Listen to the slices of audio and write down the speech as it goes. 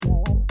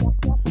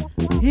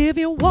If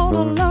you want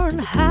to learn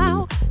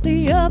how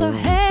the other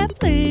half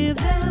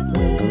lives,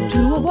 welcome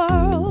to a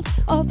world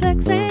of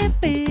facts and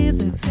fibs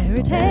and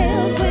fairy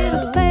tales. When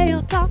I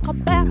fail, talk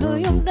about who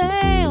you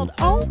nailed.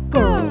 Oh,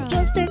 girl,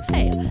 just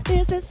exhale.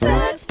 This is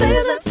Facts,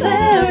 Fibs, and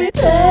Fairy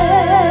Tales.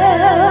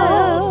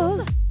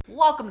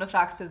 Welcome to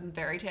Facts, Fibs, and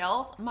Fairy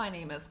Tales. My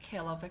name is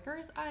Kayla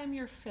Vickers. I am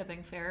your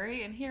fibbing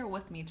fairy, and here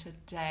with me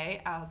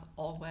today, as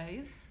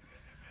always...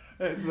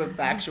 It's the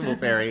factual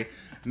fairy,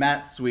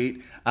 Matt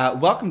Sweet.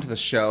 Welcome to the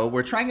show.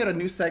 We're trying out a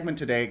new segment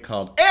today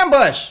called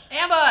Ambush!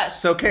 Ambush!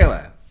 So,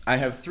 Kayla, I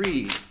have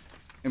 3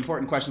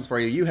 important questions for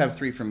you. You have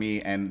 3 for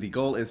me, and the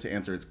goal is to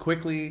answer as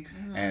quickly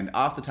and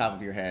off the top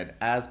of your head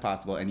as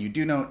possible. And you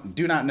do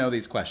not know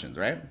these questions,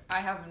 right?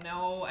 I have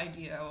no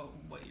idea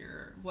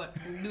what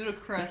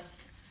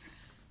ludicrous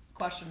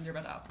questions you're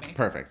about to ask me.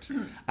 Perfect.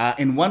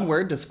 In one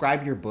word,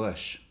 describe your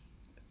bush.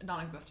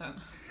 Non-existent.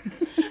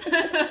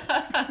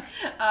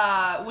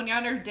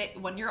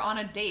 When you're on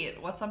a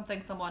date, what's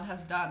something someone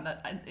has done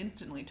that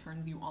instantly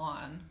turns you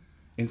on?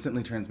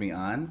 Instantly turns me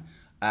on?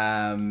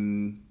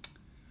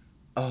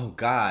 Oh,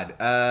 God.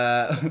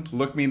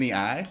 Look me in the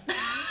eye?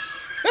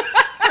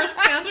 Her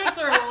standards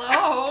are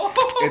low.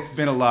 It's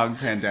been a long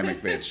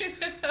pandemic, bitch.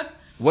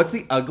 What's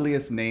the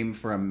ugliest name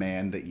for a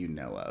man that you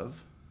know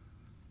of?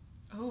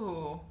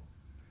 Ooh.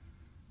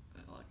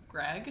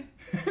 Greg?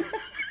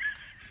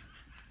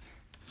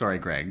 Sorry,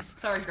 Greg's.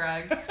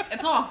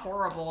 It's not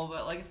horrible,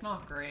 but it's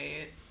not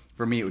great.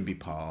 For me, it would be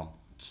Paul.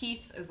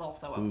 Keith is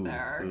also up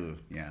there. Ooh,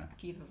 yeah.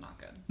 Keith is not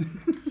good.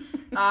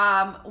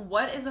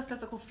 What is a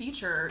physical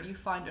feature you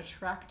find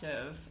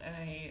attractive in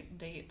a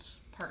date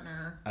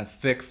partner? A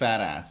thick, fat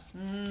ass,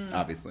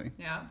 obviously.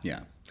 Yeah.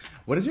 Yeah.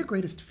 What is your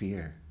greatest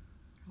fear?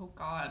 Oh,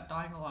 God.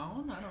 Dying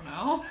alone? I don't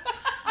know.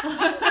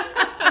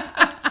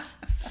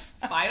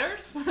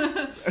 Spiders?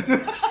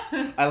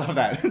 I love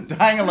that.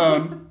 Dying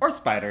alone or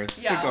spiders.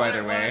 Yeah, could go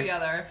either way. One or the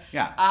other.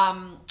 Yeah.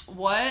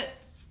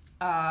 What's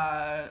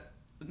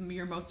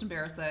your most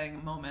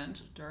embarrassing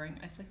moment during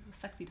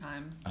sexy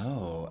times?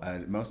 Oh,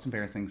 most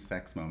embarrassing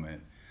sex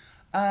moment.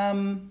 I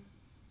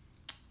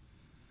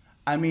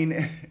mean,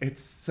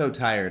 it's so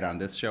tired on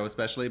this show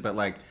especially, but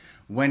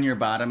when you're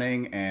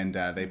bottoming and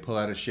they pull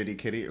out a shitty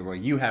kitty, or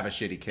you have a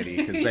shitty kitty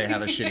because they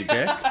have a shitty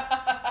dick.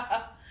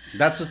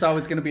 That's just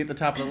always going to be at the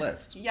top of the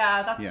list.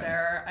 Yeah, that's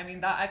fair. I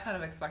mean, I kind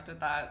of expected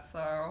that,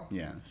 so...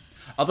 Yeah.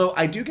 Although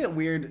I do get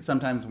weird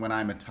sometimes when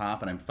I'm a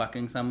top and I'm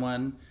fucking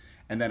someone,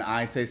 and then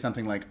I say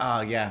something like,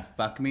 oh, yeah,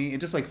 fuck me. It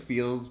just,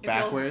 feels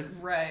backwards.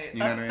 Right. You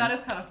know what I mean? That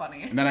is kind of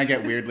funny. And then I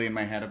get weirdly in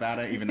my head about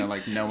it, even though,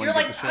 no one You're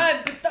gives a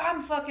shit. I'm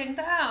fucking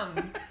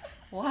them.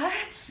 What?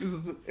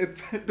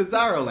 It's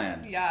Bizarro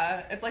Land.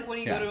 Yeah, it's like when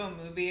you go to a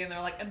movie and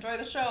they're like, enjoy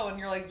the show, and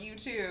you're like, you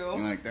too.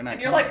 And they're not.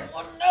 And you're like,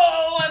 oh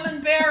no, I'm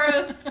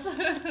embarrassed.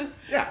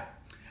 Yeah,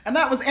 and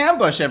that was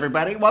Ambush,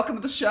 everybody. Welcome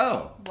to the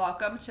show.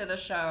 Welcome to the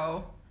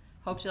show.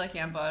 Hope you like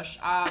Ambush.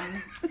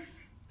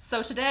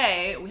 So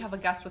today we have a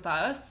guest with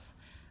us,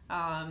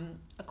 a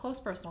close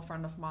personal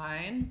friend of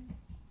mine,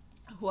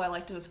 who I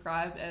like to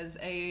describe as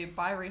a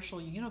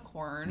biracial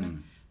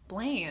unicorn.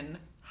 Blaine,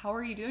 how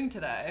are you doing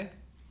today?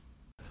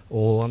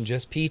 Oh, I'm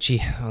just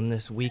peachy on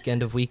this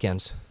weekend of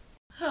weekends.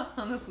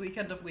 On this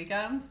weekend of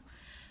weekends?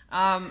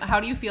 How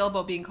do you feel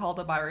about being called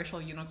a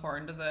biracial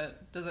unicorn? Does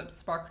it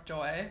spark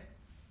joy?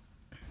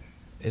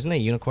 Isn't a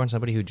unicorn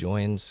somebody who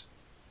joins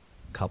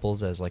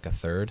couples as a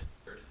third?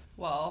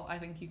 Well, I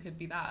think you could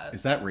be that.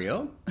 Is that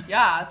real?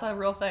 Yeah, it's a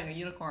real thing, a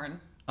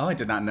unicorn. Oh, I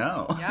did not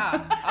know.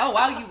 Yeah. Oh,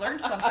 wow, you learned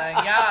something.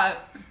 Yeah.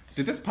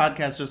 Did this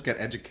podcast just get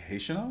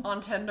educational? On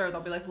Tinder, they'll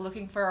be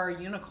looking for our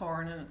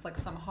unicorn, and it's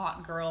some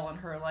hot girl and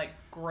her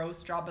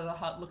gross Jabba the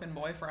Hutt looking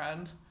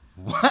boyfriend.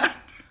 What?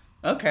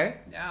 Okay.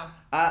 Yeah.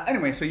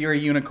 Anyway, so you're a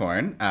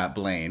unicorn,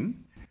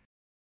 Blaine.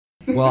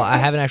 Well, I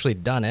haven't actually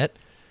done it,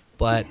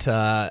 but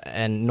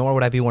and nor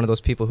would I be one of those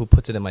people who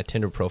puts it in my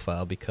Tinder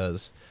profile,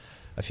 because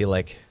I feel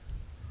like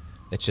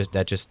that's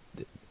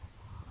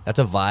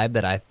a vibe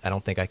that I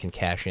don't think I can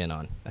cash in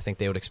on. I think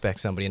they would expect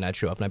somebody, and I'd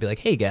show up and I'd be like,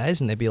 hey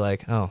guys, and they'd be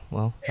like, oh,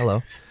 well,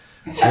 hello.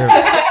 You're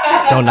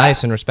so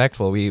nice and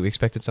respectful. We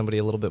expected somebody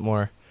a little bit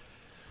more.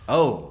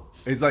 Oh,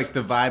 it's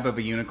the vibe of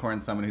a unicorn,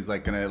 someone who's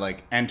gonna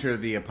enter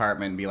the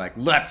apartment and be like,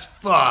 let's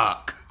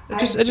fuck.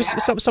 Just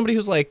somebody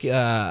who's more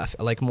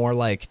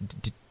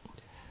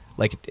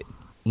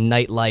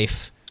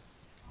nightlife,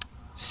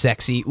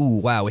 sexy.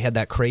 Ooh, wow, we had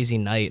that crazy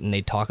night, and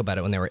they'd talk about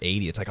it when they were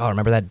 80. It's oh,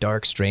 remember that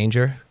dark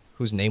stranger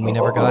whose name we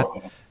never got?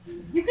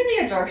 You could be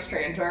a dark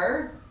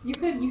stranger. You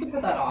could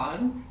put that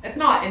on. It's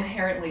not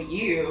inherently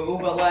you,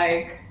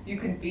 but you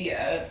could be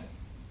it.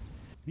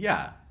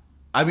 Yeah.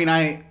 I mean,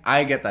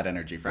 I get that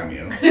energy from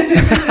you. Okay,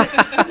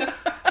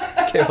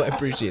 well, I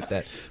appreciate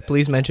that.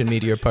 Please mention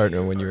me to your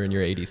partner when you're in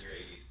your 80s.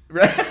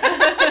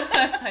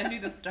 I knew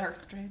this dark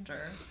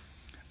stranger.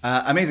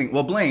 Amazing.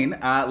 Well, Blaine,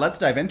 let's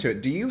dive into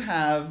it. Do you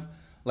have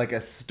a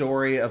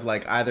story of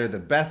either the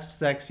best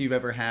sex you've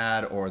ever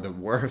had or the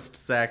worst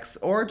sex,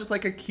 or just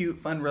a cute,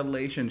 fun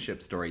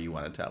relationship story you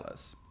want to tell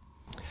us?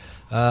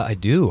 I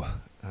do.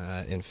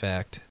 In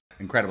fact,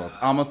 Incredible. It's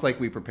almost like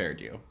we prepared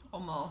you.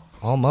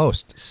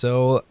 Almost.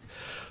 So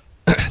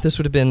this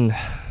would have been,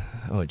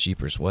 oh,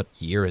 jeepers, what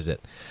year is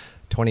it?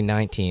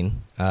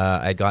 2019.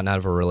 I'd gotten out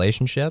of a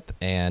relationship,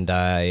 and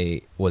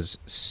I was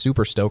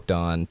super stoked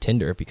on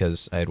Tinder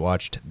because I had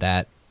watched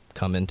that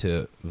come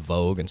into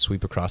vogue and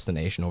sweep across the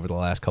nation over the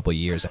last couple of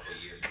years.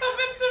 Come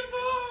into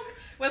vogue.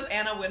 Was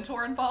Anna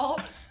Wintour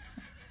involved?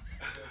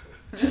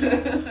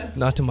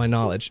 Not to my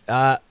knowledge.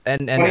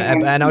 And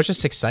I was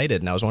just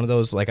excited, and I was one of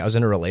those, like, I was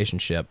in a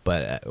relationship,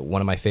 but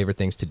one of my favorite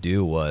things to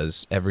do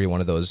was every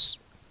one of those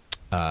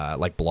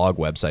like blog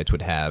websites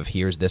would have,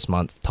 here's this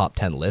month top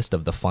 10 list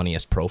of the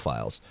funniest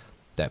profiles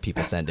that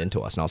people send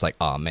into us. And I was like,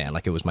 oh man,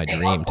 like it was my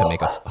dream to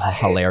make a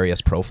hilarious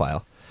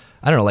profile.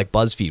 I don't know, like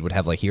BuzzFeed would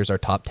have like, here's our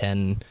top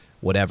 10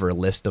 whatever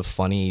list of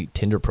funny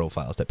Tinder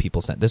profiles that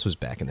people sent. This was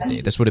back in the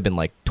day. This would have been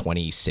like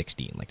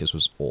 2016. Like this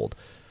was old.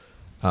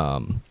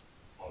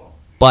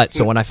 But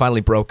so when I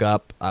finally broke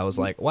up, I was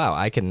like, wow,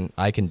 I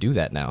can do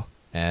that now.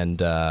 And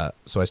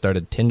so I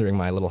started Tindering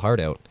my little heart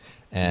out,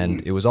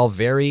 and it was all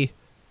very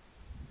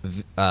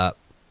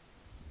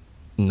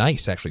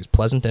nice, actually. It was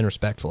pleasant and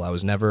respectful. There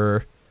was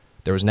never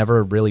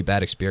a really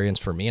bad experience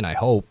for me, and I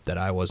hope that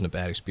I wasn't a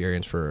bad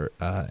experience for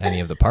any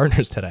of the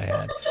partners that I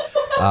had,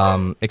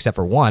 except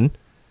for one.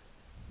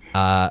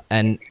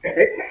 And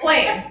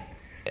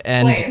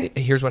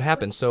here's what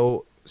happened.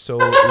 So we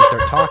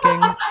start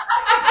talking,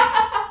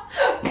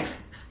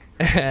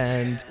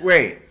 and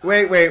wait.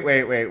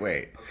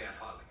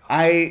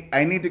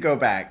 I need to go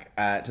back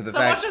to the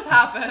fact. So much has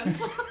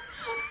happened.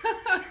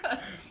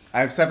 I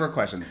have several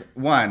questions.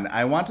 One,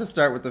 I want to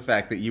start with the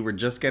fact that you were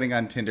just getting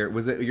on Tinder.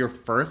 Was it your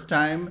first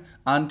time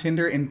on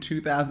Tinder in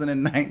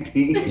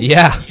 2019?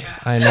 Yeah,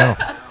 I know.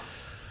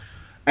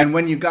 And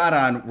when you got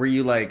on, were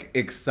you like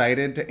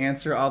excited to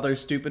answer all their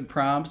stupid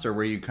prompts, or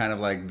were you kind of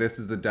like, this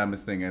is the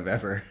dumbest thing I've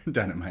ever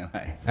done in my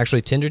life?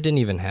 Actually, Tinder didn't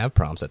even have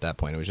prompts at that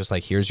point. It was just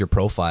like, here's your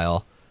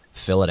profile,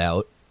 fill it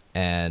out,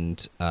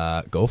 and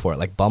go for it.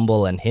 Like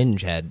Bumble and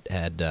Hinge had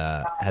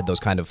those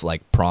kind of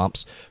like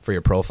prompts for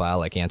your profile,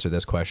 like answer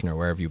this question or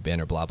where have you been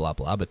or blah blah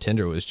blah. But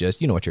Tinder was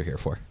just, you know what you're here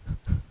for.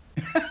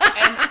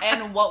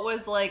 and what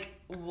was like,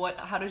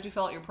 how did you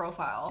fill out your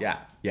profile?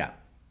 Yeah.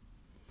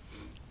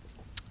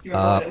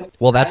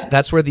 Well,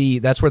 that's where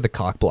the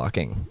cock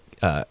blocking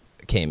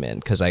came in,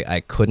 because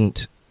I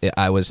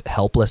was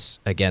helpless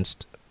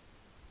against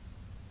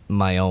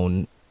my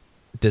own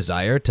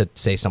desire to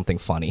say something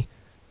funny.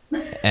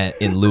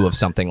 In lieu of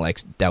something like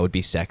that would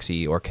be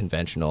sexy or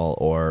conventional,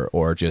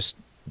 or just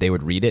they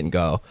would read it and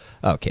go,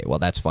 okay, well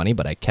that's funny,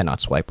 but I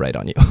cannot swipe right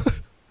on you.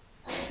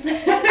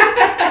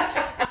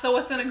 So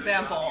what's an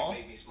example?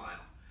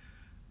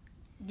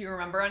 Do you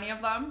remember any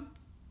of them?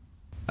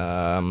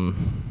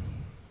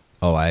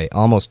 I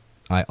almost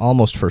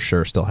for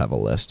sure still have a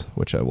list,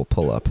 which I will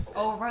pull up.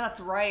 Oh, right, that's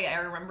right. I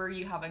remember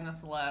you having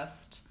this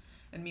list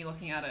and me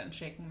looking at it and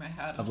shaking my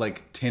head. Of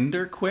like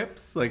Tinder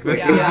quips? Like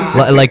this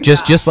Like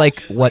just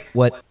like what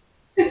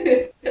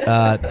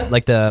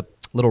like the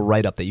little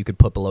write-up that you could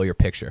put below your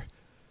picture.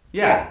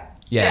 Yeah.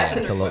 Yeah,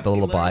 Tinder the quips, little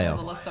you literally bio. have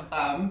a list of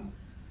them.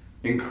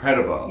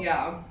 Incredible.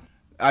 Yeah.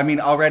 I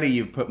mean, already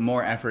you've put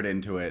more effort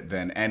into it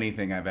than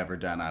anything I've ever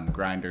done on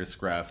Grindr,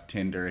 Scruff,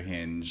 Tinder,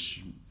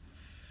 Hinge.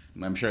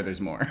 I'm sure there's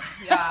more.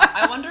 Yeah,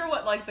 I wonder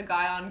what like the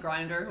guy on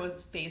Grindr who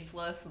is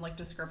faceless and like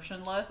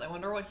descriptionless. I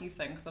wonder what he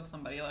thinks of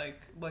somebody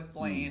like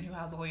Blaine who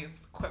has all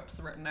these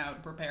quips written out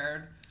and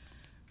prepared,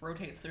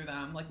 rotates through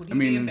them. Like, would he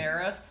be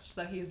embarrassed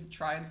that he's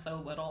tried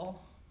so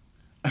little?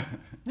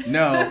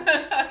 No,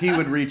 he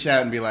would reach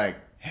out and be like,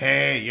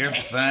 "Hey, you're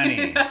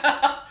funny.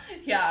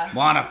 Yeah.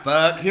 Wanna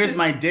fuck? Here's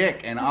my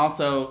dick, and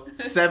also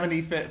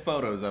 70 fit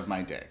photos of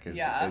my dick."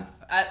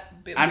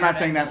 I'm not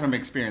saying that from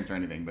experience or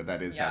anything, but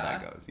that is how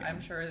that goes. Yeah. I'm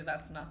sure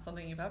that's not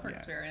something you've ever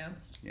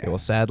experienced. Yeah. Okay, well,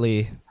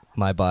 sadly,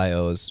 my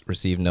bios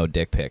received no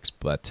dick pics,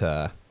 but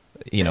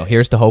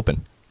here's to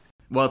hoping.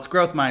 Well, it's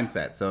growth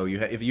mindset. So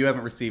if you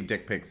haven't received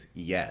dick pics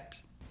yet,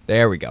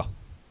 there we go.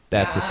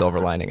 That's the silver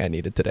lining I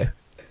needed today.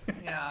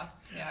 Yeah,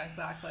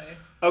 exactly.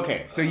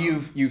 Okay, so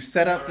you've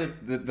set up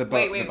the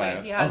bio.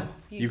 Wait. He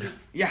has.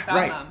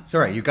 Right. Them.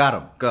 Sorry, you got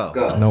them.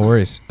 Go. No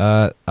worries.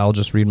 I'll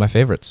just read my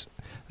favorites.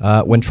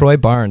 When Troy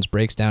Barnes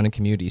breaks down in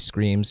Community,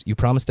 screams, "You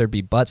promised there'd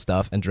be butt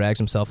stuff," and drags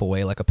himself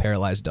away like a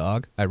paralyzed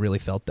dog, I really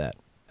felt that.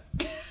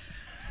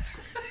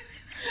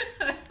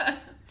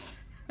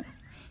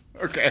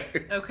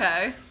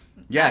 Okay.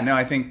 Yeah, no,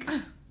 I think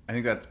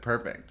that's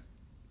perfect.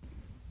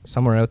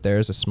 Somewhere out there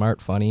is a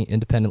smart, funny,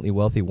 independently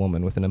wealthy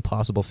woman with an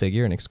impossible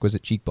figure and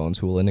exquisite cheekbones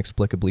who will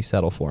inexplicably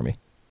settle for me.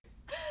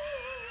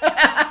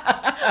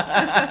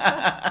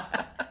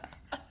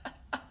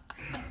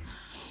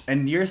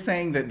 And you're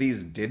saying that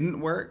these didn't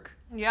work?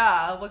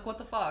 Yeah, like what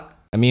the fuck?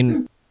 I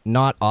mean,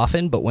 not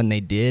often, but when they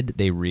did,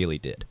 they really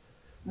did.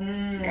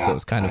 So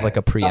it's kind of like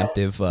a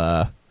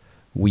preemptive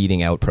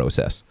weeding out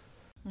process.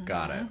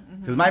 Got it.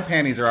 Because my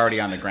panties are already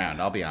on the ground,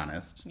 I'll be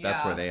honest.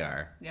 That's Yeah. where they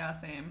are. Yeah,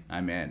 same.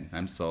 I'm in.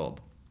 I'm sold.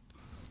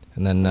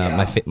 And then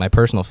my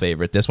personal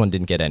favorite, this one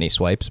didn't get any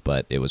swipes,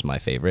 but it was my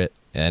favorite.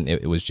 and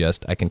it was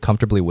just, I can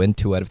comfortably win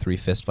 2 out of 3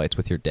 fist fights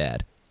with your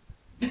dad.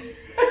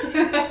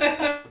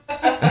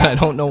 I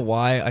don't know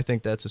why I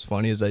think that's as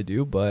funny as I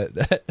do, but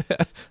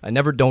I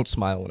never don't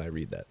smile when I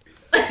read that.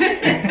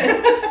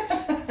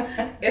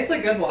 It's a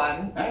good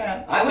one.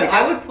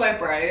 I would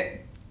swipe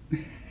right.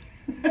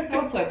 I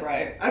would swipe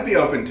right. I'd be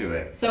open to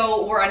it.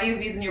 So were any of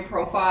these in your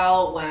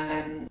profile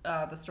when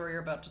the story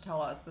you're about to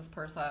tell us, this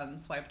person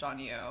swiped on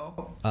you?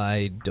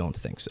 I don't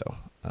think so.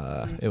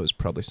 It was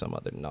probably some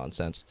other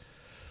nonsense.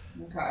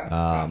 Okay.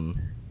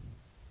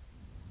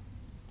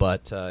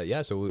 But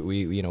yeah, so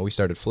we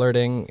started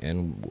flirting,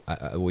 and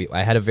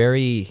I had a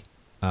very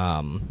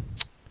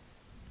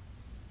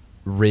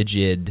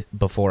rigid,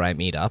 before I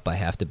meet up, I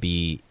have to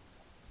be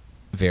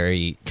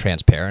very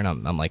transparent.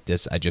 I'm like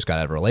this. I just got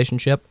out of a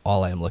relationship.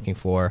 All I am looking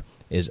for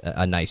is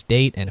a nice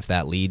date, and if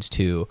that leads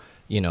to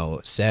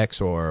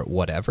sex or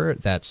whatever,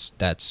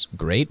 that's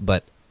great.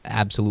 But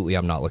absolutely,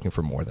 I'm not looking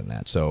for more than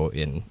that. So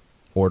in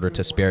order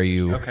to spare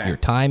you your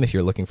time, if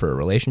you're looking for a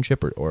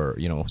relationship or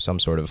some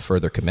sort of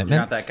further commitment, You're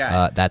not that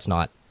guy. that's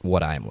not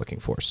what I am looking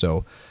for.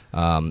 So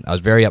I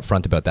was very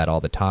upfront about that all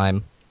the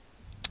time.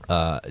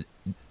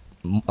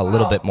 A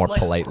little bit more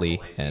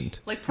politely and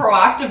like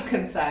proactive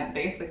consent,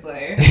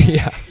 basically.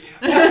 yeah.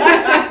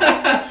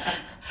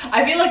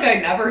 I feel like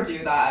I never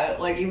do that.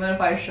 Like, even if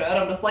I should,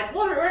 I'm just like,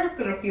 well, we're just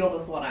gonna feel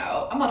this one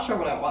out. I'm not sure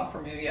what I want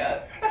from you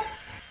yet.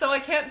 So I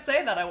can't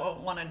say that I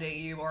won't want to date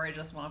you or I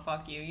just want to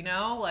fuck you,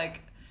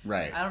 Like,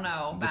 Right. I don't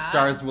know. The Matt?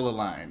 stars will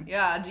align.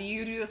 Yeah. Do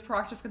you do this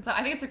proactive consent?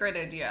 I think it's a great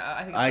idea. I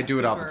think it's I do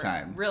it all the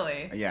time.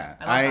 Really? Yeah.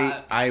 I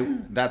love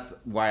that. That's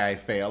why I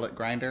fail at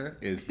Grindr,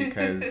 is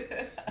because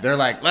they're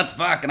like, let's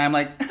fuck, and I'm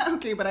like,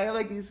 okay, but I have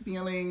like these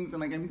feelings,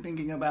 and like I'm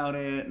thinking about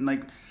it, and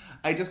like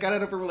I just got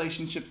out of a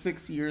relationship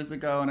 6 years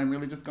ago, and I'm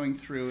really just going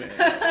through it.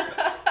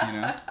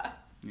 Yeah.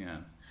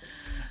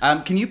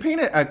 Can you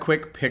paint a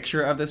quick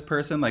picture of this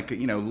person, like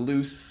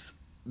loose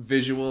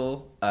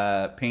visual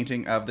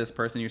painting of this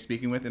person you're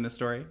speaking with in the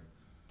story?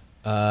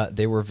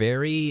 They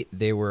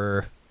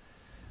were,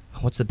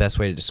 what's the best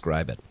way to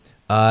describe it?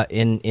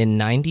 In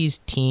 90s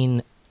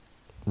teen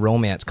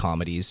romance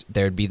comedies,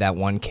 there'd be that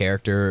one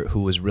character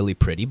who was really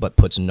pretty but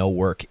puts no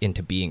work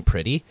into being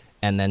pretty,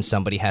 and then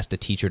somebody has to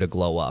teach her to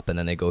glow up, and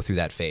then they go through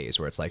that phase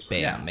where it's like,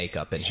 bam,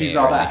 makeup and She's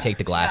hair, all and that. they take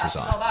the glasses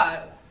All off.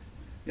 that.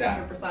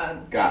 Yeah.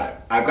 100%. Got it.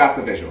 I've got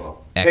the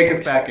visual. Excellent. Take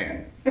us back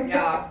in.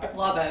 Yeah.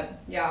 Love it.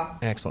 Yeah.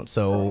 Excellent.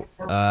 So,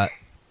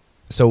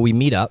 so we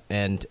meet up,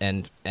 and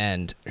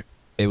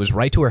it was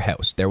right to her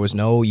house. There was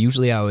no.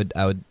 Usually, I would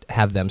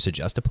have them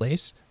suggest a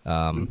place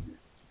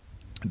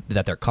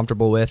that they're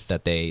comfortable with,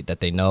 that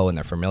they know and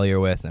they're familiar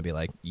with, and I'd be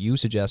like, "You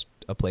suggest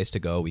a place to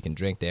go. We can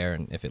drink there,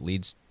 and if it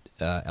leads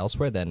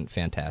elsewhere, then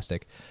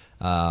fantastic."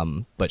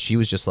 But she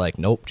was just like,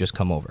 "Nope, just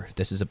come over. If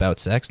this is about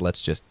sex,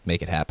 let's just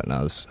make it happen."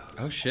 I was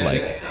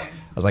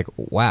like,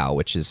 "Wow,"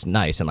 which is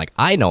nice, and like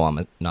I know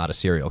I'm not a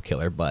serial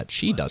killer, but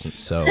she doesn't.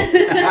 So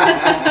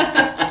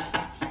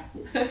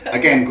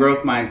again,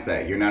 growth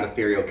mindset. You're not a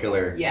serial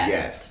killer Yes.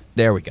 yet.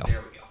 there we go.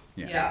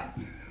 Yeah.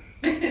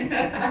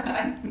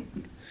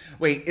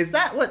 Wait, is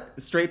that what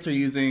straights are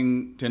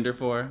using Tinder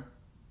for?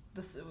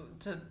 This,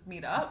 to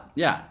meet up?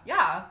 Yeah.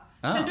 Yeah.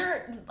 Oh.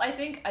 Tinder, I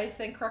think,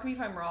 correct me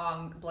if I'm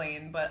wrong,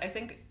 Blaine, but I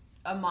think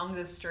among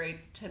the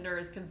straights, Tinder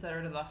is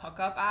considered the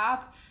hookup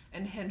app,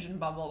 and Hinge and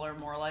Bumble are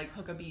more like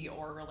hookupy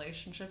or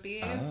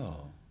relationshipy. Oh.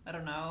 I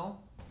don't know.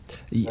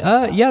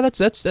 Yeah, that's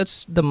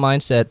the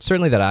mindset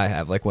certainly that I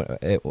have. Like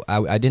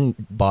I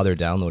didn't bother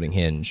downloading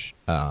Hinge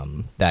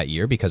that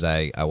year because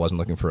I wasn't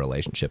looking for a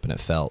relationship, and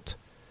it felt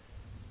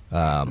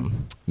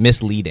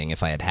misleading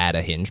if I had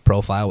a Hinge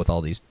profile with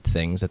all these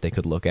things that they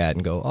could look at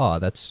and go, oh,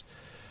 that's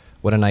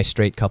what a nice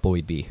straight couple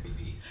we'd be.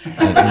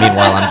 And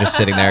meanwhile, I'm just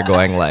sitting there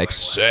going like,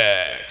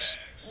 sex.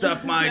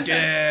 Suck my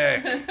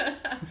dick.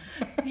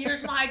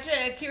 Here's my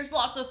dick. Here's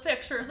lots of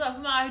pictures of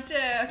my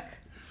dick.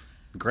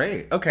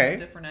 Great. Okay.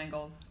 Different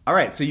angles. All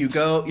right. So you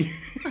go,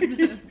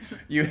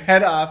 you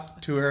head off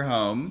to her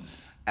home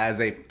as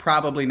a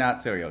probably not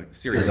serial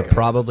As killer. a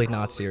probably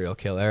not serial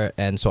killer.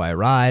 And so I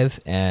arrive,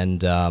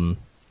 and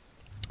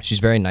she's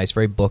very nice,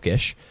 very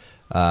bookish,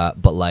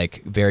 but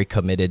like very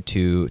committed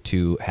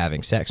to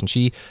having sex. And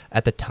she,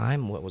 at the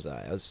time, what was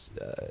I? I was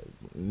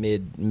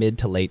mid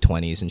to late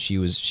 20s, and she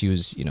was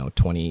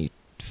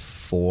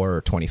 24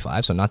 or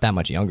 25, so not that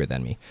much younger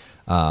than me.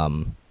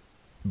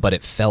 But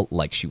it felt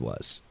like she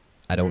was.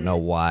 I don't know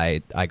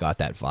why I got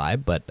that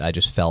vibe, but I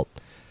just felt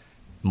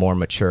more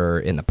mature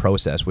in the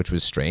process, which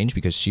was strange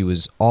because she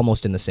was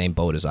almost in the same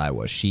boat as I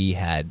was. She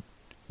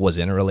was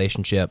in a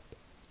relationship,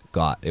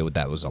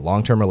 that was a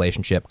long-term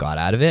relationship, got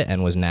out of it,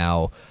 and was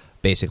now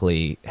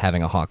basically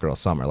having a hot girl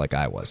summer like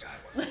I was.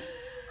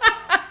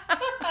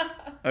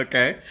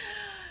 Okay.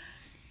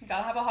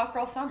 Gotta have a hot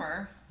girl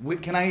summer.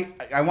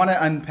 I want to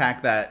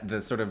unpack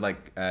the sort of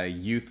like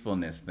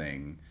youthfulness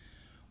thing.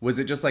 Was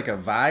it just like a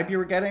vibe you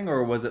were getting,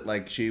 or was it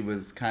like she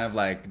was kind of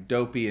like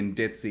dopey and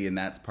ditzy and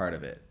that's part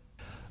of it?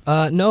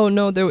 No,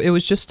 it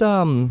was just,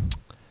 there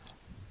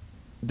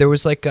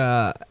was like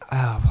an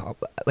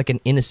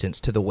innocence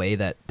to the way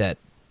that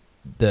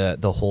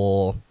the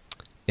whole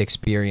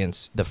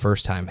experience the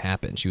first time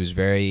happened. She was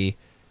very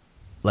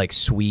like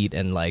sweet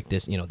and like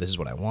this, this is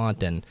what I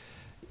want, and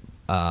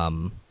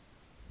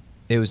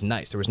it was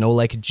nice. There was no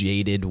like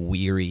jaded,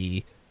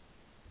 weary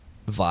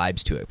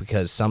vibes to it,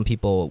 because some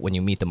people, when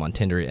you meet them on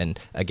Tinder, and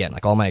again,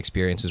 like all my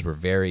experiences were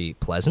very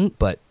pleasant,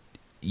 but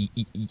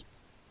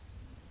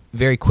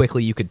very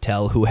quickly you could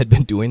tell who had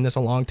been doing this a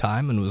long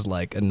time and was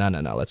like, no,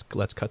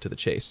 let's cut to the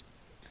chase.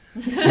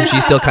 And she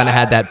still kind of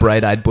had that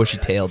bright-eyed,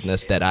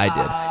 bushy-tailedness that I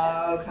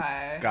did.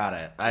 Okay. Got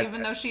it.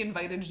 Even though she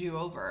invited you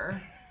over.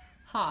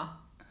 Huh.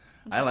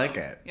 I like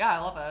it. Yeah, I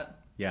love it.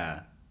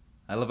 Yeah.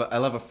 I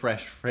love a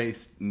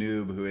fresh-faced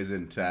noob who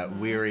isn't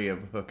weary of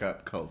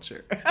hookup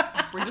culture.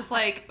 We're just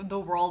like the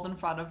world in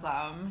front of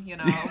them,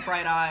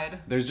 bright-eyed.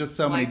 There's just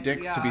so many Like,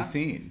 dicks to be yeah.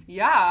 seen.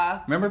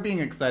 Yeah. Remember being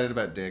excited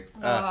about dicks?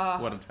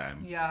 What a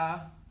time.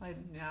 Yeah. It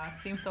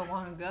seems so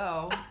long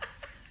ago.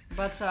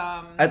 But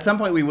At some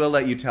point, we will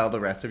let you tell the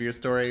rest of your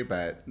story,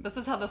 but this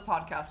is how this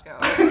podcast goes.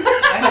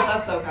 I hope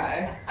that's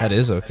okay. That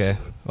is okay.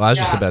 Well, I was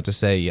just Yeah. about to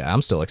say, yeah,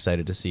 I'm still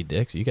excited to see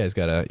dicks. You guys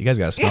gotta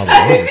smell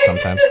the roses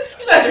sometimes.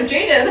 You guys are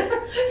jaded.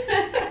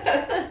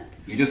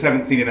 you just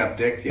haven't seen enough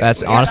dicks yet.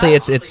 That's Wait. honestly,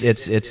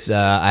 it's.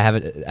 I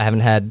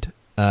haven't had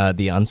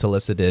the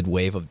unsolicited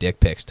wave of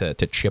dick pics to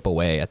chip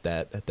away at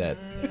that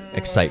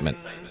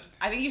excitement.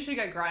 I think you should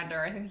get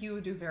Grindr. I think you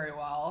would do very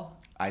well.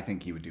 I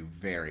think you would do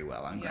very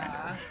well on Yeah.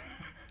 Grindr.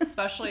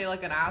 Especially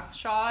like an ass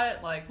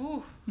shot. Like,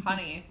 ooh,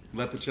 honey,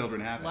 Let the children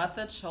have it. let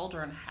the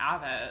children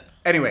have it.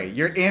 Anyway,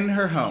 you're in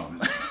her home.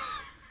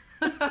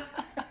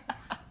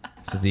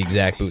 This is the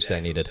exact boost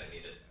I needed.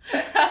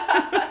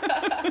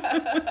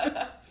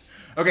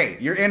 Okay,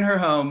 you're in her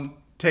home.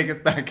 Take us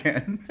back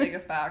in. Take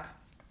us back.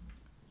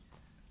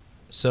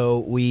 So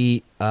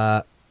we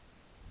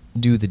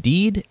do the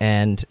deed,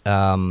 and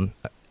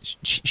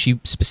she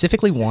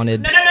specifically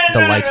wanted the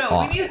lights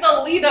off. We need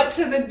the lead up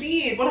to the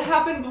deed. What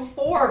happened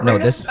before? No,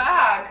 Bring this- us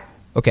back.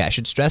 Okay, I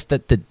should stress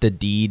that the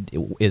deed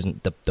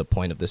isn't the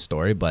point of this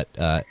story, but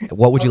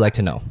what would you like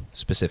to know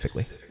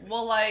specifically?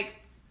 Well, like,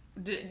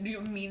 did you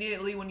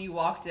immediately when you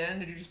walked in,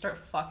 did you just start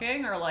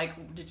fucking, or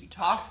like, did you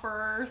talk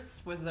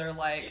first? Was there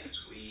like?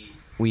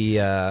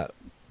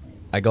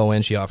 I go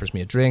in, she offers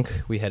me a drink,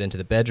 we head into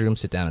the bedroom,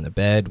 sit down in the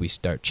bed, we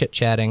start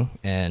chit-chatting,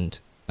 and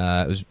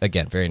it was,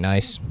 again, very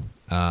nice.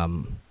 I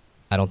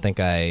don't think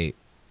I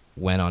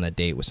went on a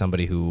date with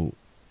somebody who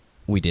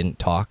we didn't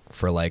talk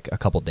for like a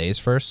couple days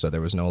first, so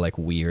there was no like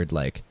weird,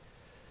 like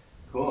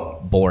Cool.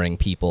 boring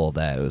people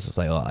that it was just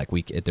like, oh, like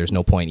there's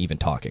no point even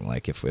talking.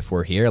 Like if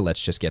we're here,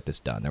 let's just get this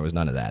done. There was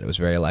none of that. It was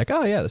very like,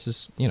 oh yeah, this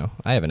is,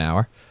 I have an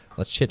hour.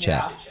 Let's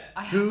chit-chat. Yeah,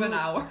 I have an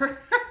hour.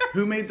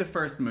 Who made the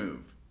first move?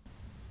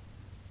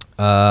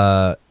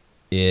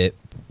 It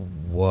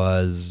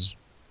was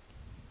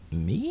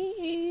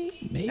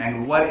me, maybe.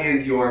 And what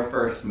is your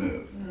first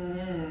move?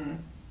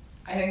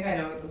 I think I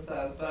know what this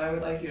is, but I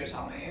would like you to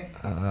tell me.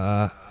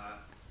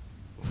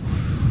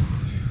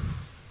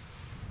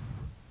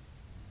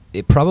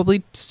 It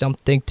probably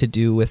something to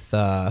do with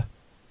the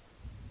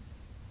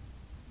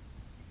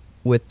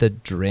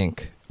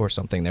drink or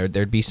something.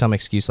 There'd be some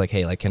excuse like,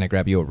 hey, like, can I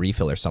grab you a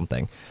refill or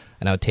something?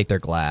 And I would take their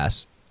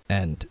glass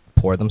and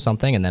pour them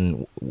something, and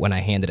then when I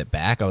handed it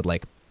back, I would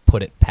like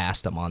put it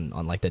past them on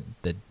like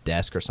the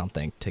desk or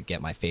something to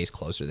get my face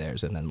closer to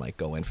theirs, and then like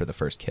go in for the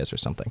first kiss or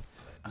something.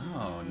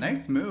 Oh,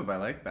 nice move. I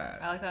like that.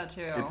 I like that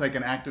too. It's like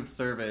an act of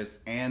service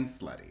and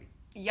slutty.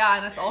 Yeah,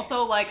 and it's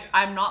also like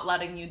I'm not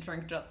letting you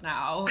drink just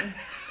now.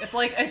 It's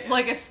like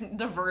a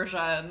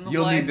diversion.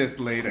 You'll like, need this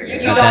later. You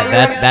That- got-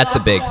 that's you're gonna the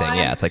big last thing. one.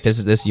 Yeah, it's like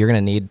this. You're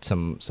gonna need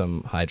some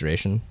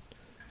hydration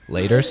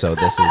later, so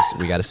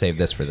we got to save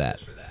this for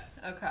that.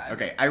 Okay.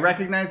 Okay, I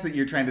recognize that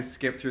you're trying to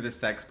skip through the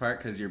sex part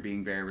because you're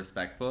being very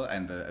respectful,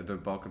 and the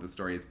bulk of the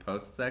story is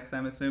post-sex,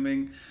 I'm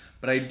assuming.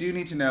 But I do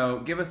need to know,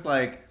 give us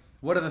like,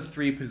 what are the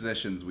 3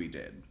 positions we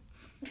did?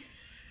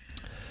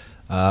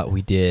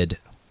 We did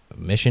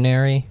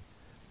missionary,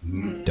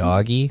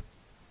 doggy,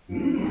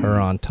 her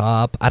on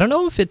top. I don't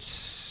know if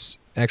it's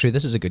actually.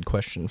 This is a good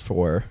question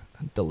for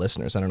the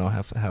listeners. I don't know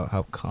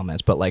how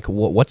comments, but like,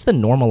 what's the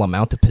normal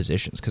amount of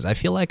positions? Because I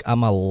feel like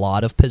I'm a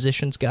lot of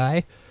positions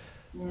guy.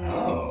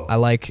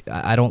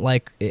 I don't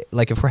like it,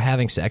 like if we're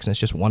having sex and it's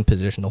just one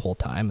position the whole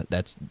time.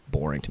 That's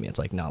boring to me. It's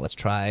like, no, let's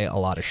try a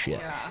lot of shit.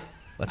 Yeah.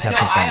 Let's have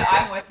some fun with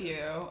this.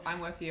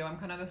 I'm with you. I'm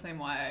kind of the same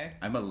way.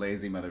 I'm a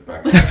lazy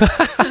motherfucker.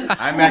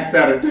 I max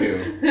out at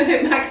 2.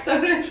 Max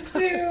out at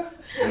 2.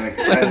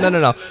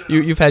 No.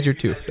 You've had your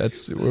 2.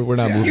 We're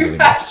not Yeah. moving You anymore.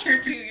 passed your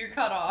 2. You're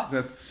cut off.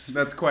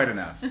 That's quite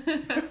enough.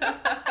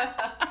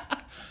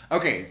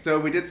 Okay, so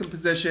we did some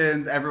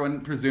positions. Everyone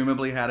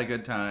presumably had a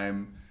good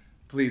time.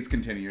 Please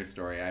continue your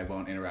story. I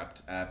won't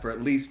interrupt for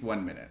at least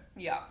 1 minute.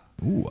 Yeah.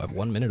 Ooh, I have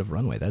 1 minute of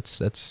runway.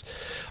 That's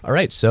all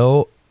right.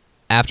 So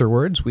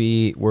afterwards,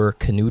 we were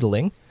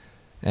canoodling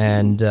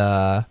and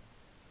Love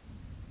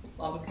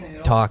a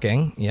canoodle.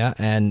 talking. Yeah,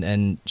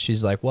 and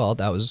she's like, "Well,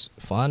 that was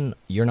fun.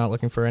 You're not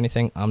looking for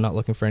anything. I'm not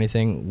looking for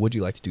anything. Would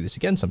you like to do this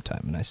again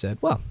sometime?" And I said,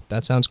 "Well,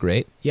 that sounds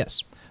great.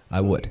 Yes,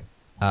 I would."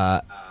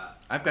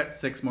 I've got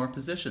 6 more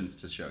positions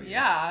to show you.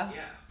 Yeah.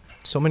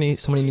 So many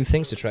new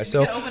things to try. You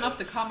So can open up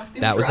the Kama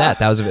Sutra. that was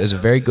that. It was a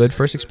very good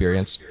first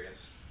experience.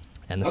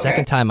 And the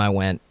second time I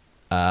went,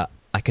 I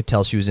could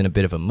tell she was in a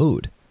bit of a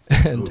mood.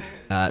 And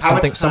How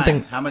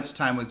much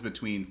time was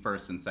between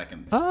first and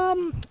second?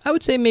 I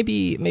would say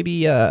maybe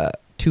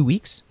 2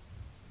 weeks.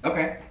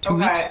 Okay. 2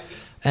 weeks.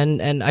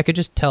 And I could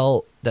just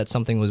tell that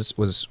something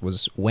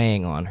was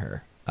weighing on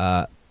her.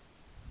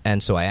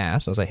 And so I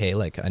asked, I was like, hey,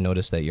 like, I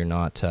noticed that you're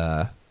not,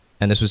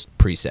 and this was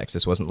pre-sex.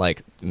 This wasn't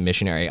like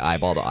missionary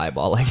eyeball to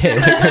eyeball. Like, hey,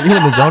 like, are you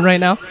in the zone right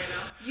now?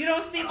 You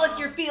don't seem like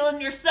you're feeling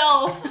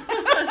yourself.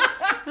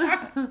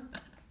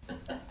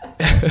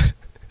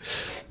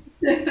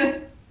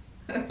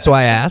 So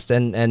I asked,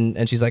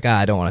 and she's like,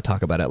 I don't want to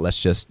talk about it. Let's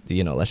just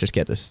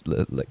get this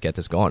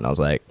going. And I was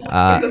like,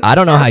 I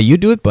don't know how you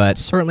do it, but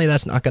certainly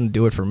that's not going to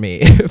do it for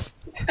me.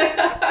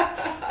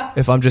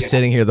 If I'm just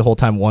sitting here the whole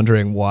time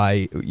wondering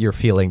why you're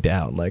feeling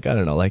down, like, I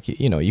don't know, like,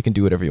 you can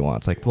do whatever you want.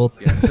 It's like, well,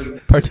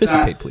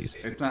 participate, please.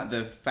 It's not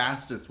the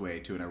fastest way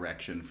to an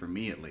erection for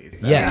me, at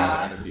least. Yes.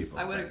 Other people,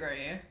 I would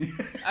agree.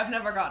 I've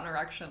never gotten an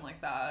erection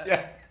like that.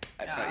 Yeah,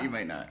 I thought you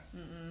might not.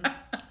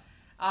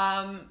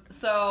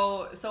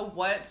 So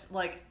what,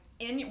 like,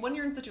 when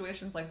you're in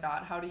situations like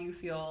that, how do you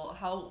feel?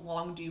 How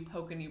long do you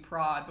poke and you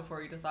prod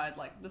before you decide,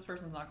 like, this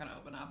person's not going to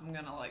open up? I'm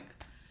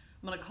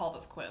gonna call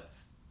this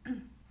quits.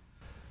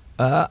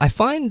 I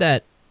find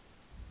that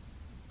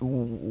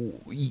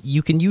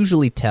you can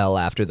usually tell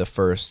after the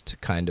first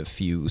kind of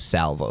few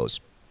salvos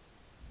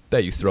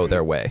that you throw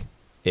their way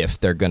if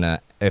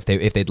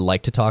they'd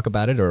like to talk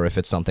about it, or if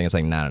it's something it's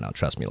like, no,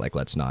 trust me, like,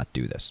 let's not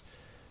do this.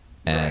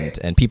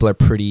 And people are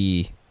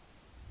pretty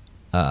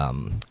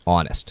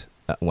honest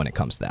when it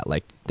comes to that.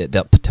 Like,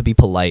 to be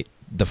polite,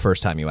 the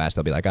first time you ask,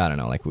 they'll be like, I don't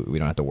know, like, we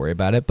don't have to worry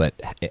about it,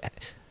 but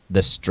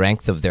the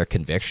strength of their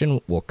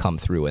conviction will come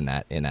through in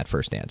that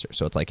first answer.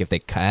 So it's like, if they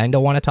kind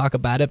of want to talk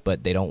about it,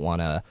 but they don't want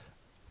to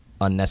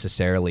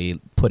unnecessarily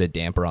put a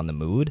damper on the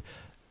mood,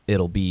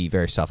 it'll be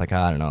very soft, like,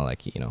 I don't know,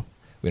 like, we don't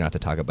have to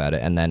talk about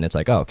it. And then it's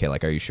like, oh, okay,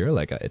 like, are you sure?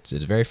 Like, it's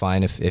very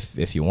fine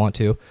if you want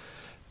to.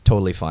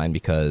 Totally fine,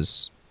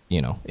 because,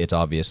 it's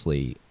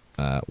obviously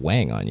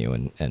weighing on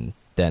you. And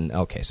then,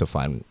 okay, so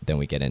fine, then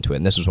we get into it.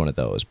 And this was one of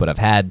those. But I've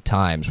had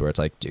times where it's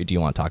like, do you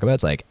want to talk about it?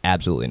 It's like,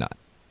 absolutely not.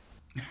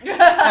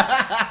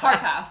 Hard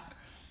pass.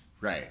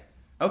 Right.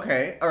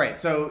 Okay. All right.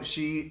 So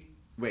she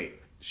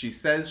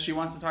says she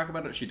wants to talk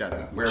about it. She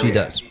doesn't. She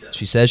does.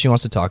 She says she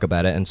wants to talk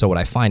about it. And so what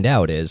I find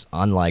out is,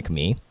 unlike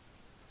me,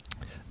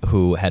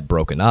 who had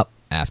broken up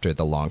after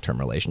the long-term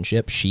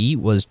relationship, she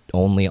was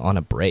only on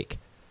a break.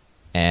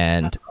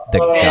 And the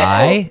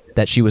guy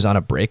that she was on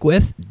a break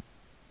with,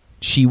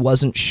 she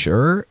wasn't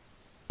sure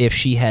if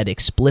she had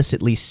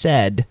explicitly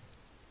said,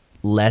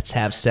 let's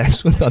have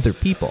sex with other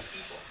people.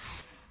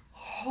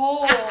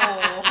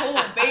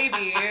 Oh,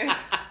 baby.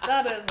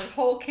 That is a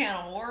whole can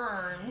of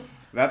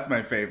worms. That's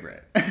my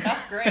favorite.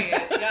 That's great.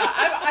 Yeah.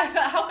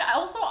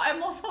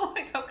 I'm also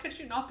like, how could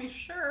you not be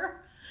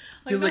sure?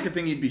 Feels like a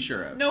thing you'd be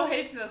sure of. No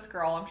hate to this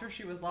girl. I'm sure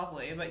she was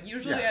lovely. But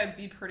usually Yeah. I'd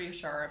be pretty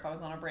sure if I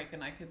was on a break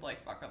and I could,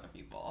 like, fuck other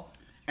people.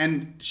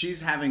 And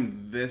she's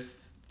having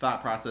this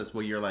thought process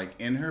while you're, like,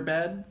 in her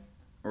bed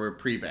or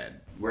pre-bed?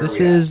 This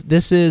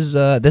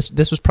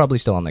was probably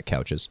still on the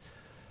couches.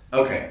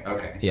 Okay.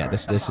 Yeah,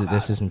 this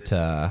isn't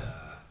or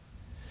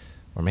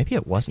maybe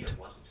it wasn't.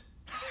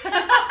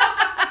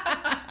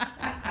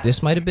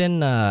 This might have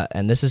been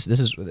and this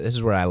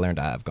is where I learned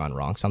I've gone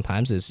wrong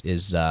sometimes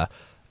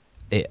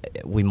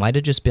we might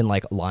have just been,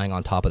 like, lying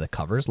on top of the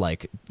covers,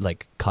 like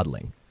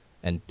cuddling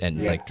and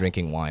like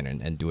drinking wine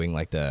and doing,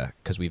 like,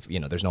 because we've,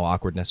 there's no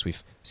awkwardness,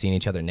 we've seen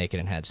each other naked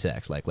and had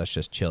sex, like, let's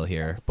just chill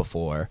here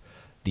before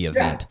the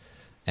event.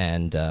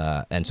 And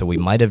so we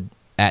might have,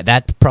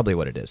 that's probably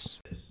what it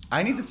is.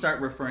 I need to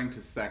start referring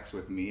to sex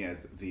with me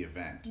as the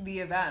event. The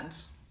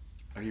event.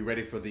 Are you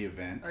ready for the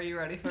event? Are you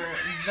ready for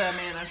the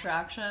main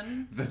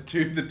attraction? The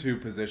two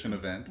position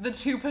event. The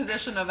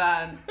 2-position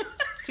event.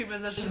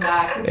 2-position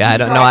max. Yeah, I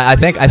don't know. I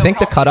think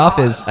the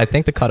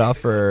cutoff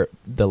for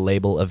the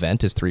label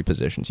event is 3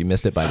 positions. You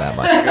missed it by that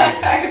much.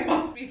 It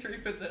must be 3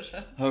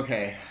 position.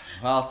 Okay.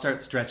 Well, I'll start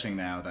stretching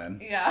now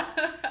then. Yeah.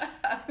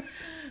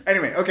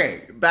 Anyway,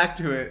 okay, back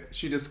to it.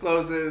 She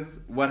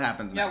discloses. What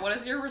happens next? Yeah, what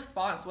is your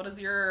response? What is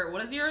your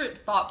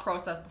thought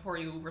process before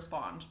you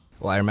respond?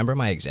 Well, I remember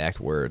my exact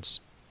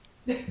words.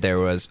 There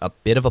was a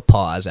bit of a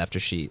pause after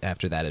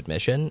that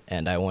admission,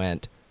 and I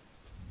went,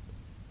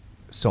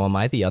 "So am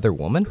I the other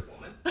woman?"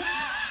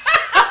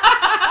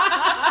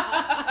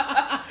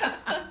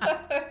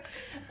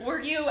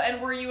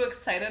 Were you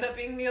excited at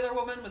being the other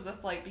woman? Was this,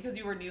 like, because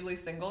you were newly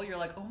single, you're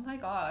like, oh my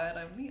god,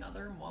 I'm the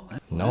other woman?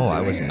 No,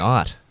 I was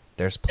not.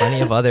 There's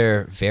plenty of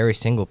other very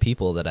single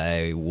people that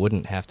I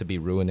wouldn't have to be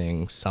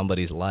ruining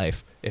somebody's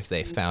life if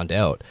they found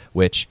out,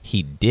 which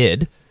he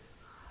did.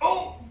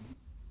 Oh.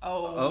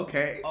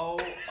 Okay. Oh,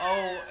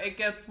 it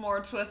gets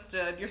more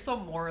twisted. You're so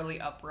morally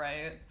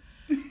upright.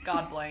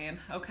 God, Blaine.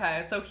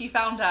 Okay, so he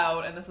found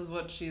out, and this is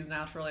what she's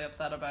naturally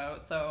upset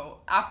about. So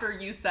after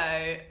you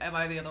say, "Am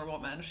I the other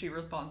woman?" she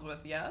responds with,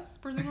 "Yes,"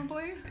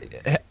 presumably.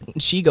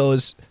 She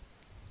goes,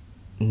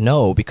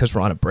 "No, because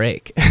we're on a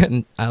break."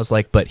 And I was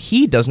like, "But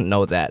he doesn't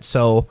know that."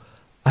 So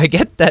I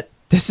get that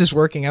this is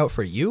working out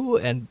for you,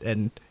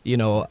 and you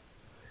know,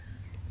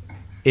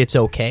 it's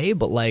okay,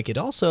 but like it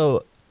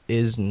also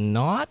is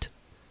not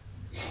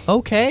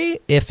okay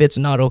if it's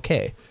not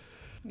okay.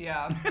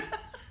 Yeah.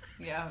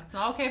 Yeah, it's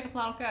not okay if it's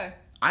not okay.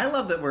 I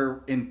love that we're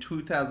in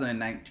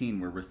 2019.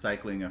 We're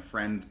recycling a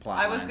Friends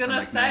plot. I was line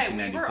gonna from, like, say,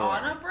 we were 1994.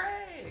 on a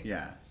break.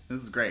 Yeah,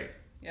 this is great.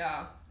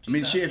 Yeah. I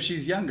mean, Jesus. if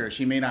she's younger,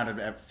 she may not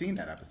have seen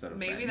that episode of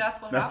Maybe Friends. that's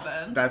what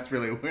happened. That's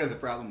really where the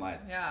problem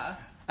lies.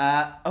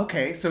 Yeah.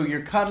 Okay, so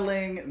you're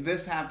cuddling.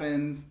 This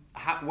happens.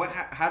 What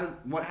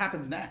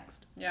happens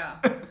next? Yeah.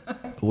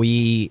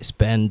 We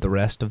spend the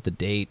rest of the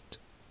date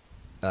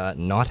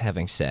not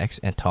having sex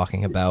and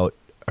talking about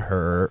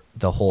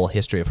the whole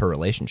history of her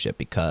relationship,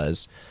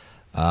 because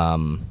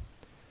I'm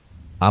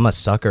a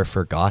sucker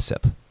for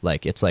gossip.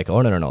 Like, it's like,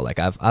 oh no, like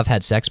I've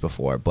had sex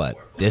before, but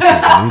this is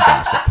new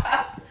gossip.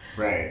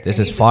 Right. This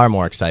is far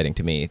more exciting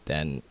to me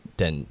than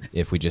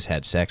if we just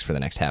had sex for the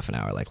next half an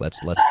hour. Like, let's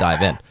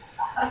dive in.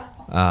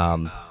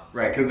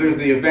 Right, because there's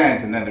the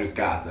event and then there's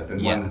gossip,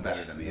 and Yeah. one's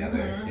better than the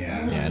other.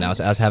 Yeah. Yeah, and I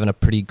was having a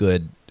pretty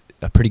good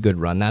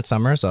run that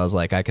summer, so I was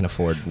like, I can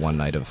afford one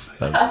night of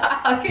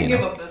I can you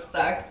give know. up this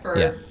sex for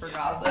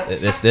gossip.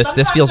 This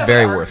Sometimes feels I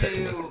very would worth it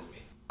to me.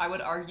 I would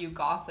argue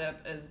gossip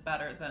is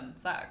better than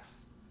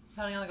sex,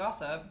 depending on the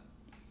gossip,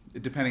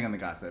 Depending on the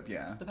gossip,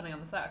 yeah. depending on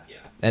the sex.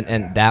 Yeah.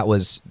 And that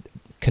was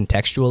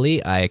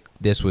contextually, I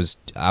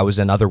was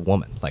another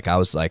woman. Like, I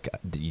was like,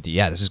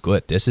 yeah, this is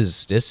good. This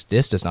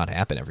does not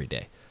happen every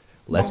day.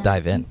 Let's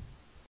dive in.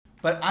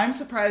 But I'm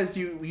surprised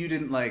you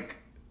didn't like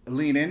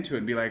lean into it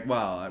and be like,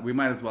 well, we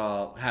might as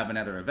well have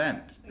another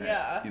event.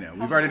 Yeah. You know, Have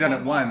we've already done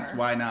it one once. more.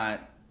 Why not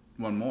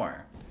one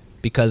more?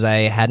 Because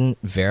I hadn't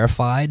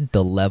verified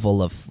the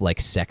level of like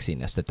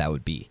sexiness that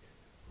would be.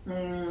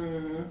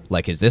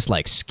 Like, is this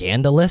like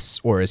scandalous,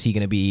 or is he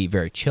going to be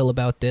very chill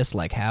about this?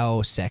 Like,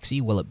 how sexy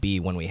will it be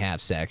when we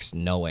have sex,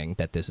 knowing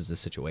that this is the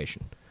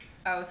situation?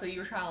 Oh, so you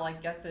were trying to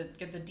like get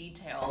the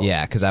details.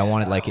 Yeah, because I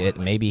wanted like it.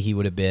 Maybe he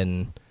would have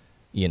been,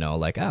 you know,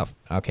 like, oh,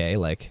 okay,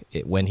 like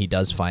when he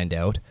does find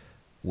out,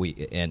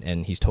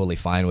 and he's totally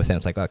fine with it.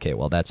 It's like, okay,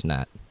 well, that's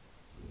not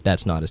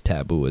as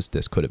taboo as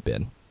this could have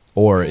been.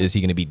 Or is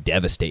he going to be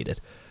devastated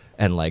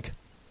and like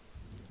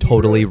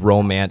totally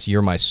romance?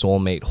 You're my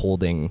soulmate,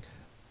 holding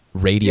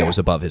radios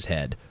above his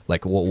head.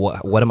 Like,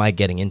 what am I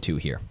getting into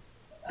here?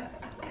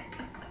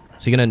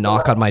 Is he going to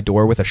knock on my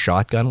door with a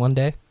shotgun one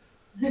day?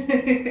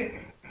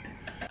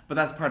 But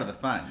that's part of the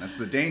fun. That's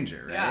the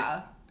danger, right?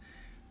 Yeah.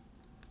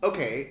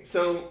 Okay,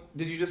 so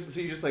you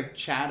just like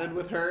chatted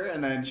with her,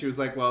 and then she was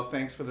like, "Well,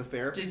 thanks for the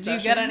therapy Did session."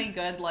 you get any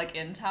good like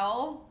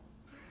intel?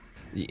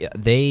 Yeah,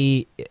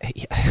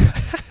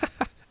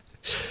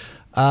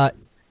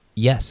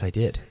 yes, I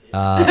did.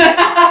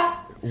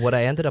 What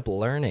I ended up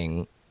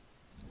learning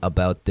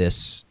about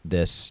this,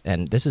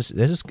 and this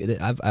is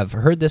I've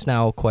heard this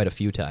now quite a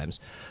few times.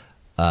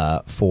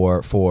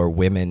 For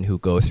women who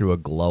go through a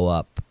glow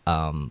up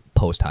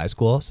post high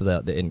school, so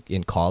that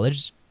in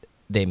college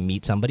they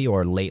meet somebody,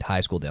 or late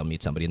high school they'll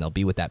meet somebody and they'll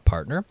be with that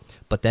partner,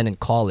 but then in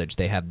college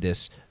they have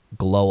this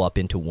glow up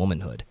into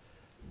womanhood,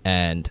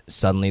 and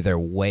suddenly they're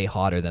way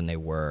hotter than they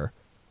were,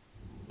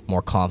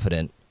 more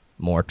confident,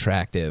 more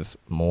attractive,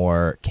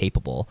 more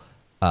capable,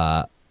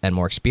 and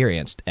more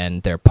experienced,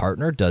 and their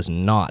partner does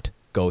not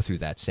go through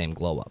that same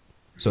glow up.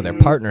 So their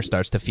partner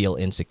starts to feel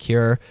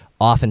insecure.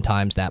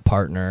 Oftentimes that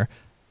partner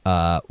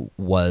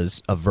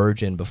was a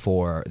virgin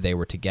before they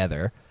were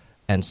together,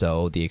 and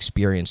so the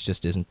experience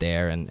just isn't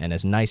there. And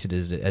as nice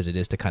as it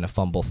is to kind of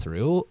fumble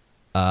through,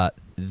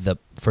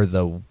 for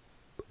the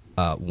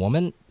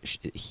woman,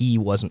 he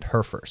wasn't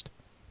her first.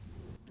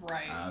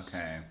 Right.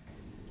 Okay.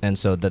 And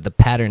so the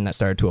pattern that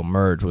started to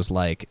emerge was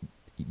like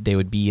they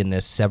would be in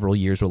this several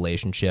years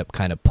relationship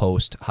kind of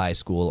post high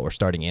school or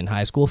starting in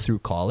high school through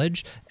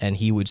college, and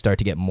he would start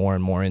to get more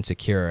and more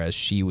insecure as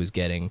she was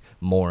getting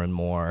more and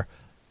more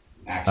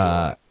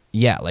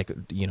like,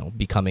 you know,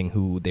 becoming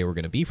who they were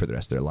going to be for the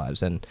rest of their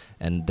lives, and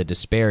the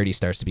disparity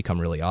starts to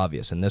become really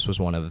obvious. And this was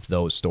one of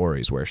those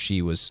stories where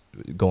she was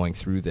going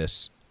through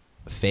this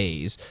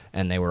phase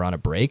and they were on a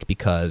break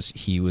because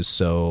he was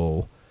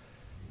so,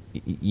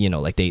 you know,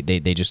 like they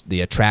just,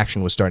 the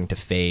attraction was starting to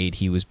fade.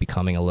 He was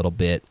becoming a little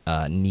bit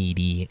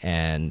needy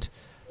and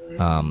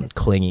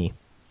clingy,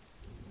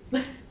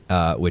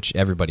 which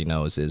everybody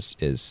knows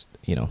is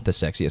you know, the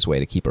sexiest way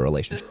to keep a The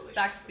relationship.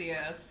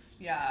 sexiest,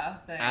 yeah.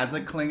 Thing. As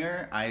a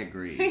clinger, I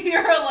agree.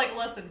 You're like,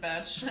 listen,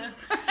 bitch.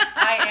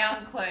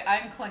 I'm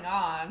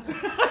Klingon.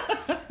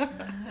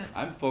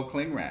 I'm full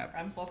cling wrap.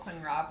 I'm full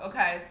cling wrap.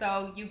 Okay,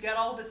 so you get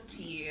all this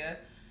tea.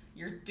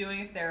 You're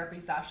doing a therapy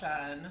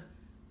session.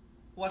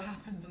 What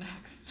happens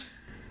next?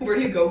 Where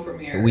do you go from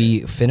here?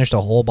 We finished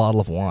a whole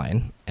bottle of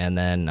wine, and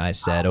then I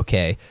said,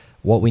 okay,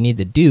 what we need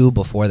to do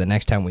before the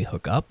next time we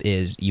hook up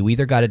is you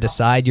either got to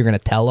decide you're going to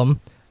tell him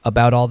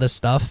about all this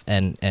stuff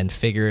and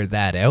figure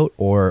that out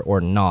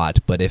or not.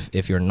 But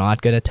if you're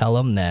not going to tell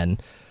him, then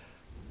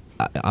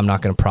I'm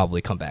not going to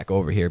probably come back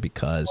over here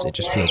because it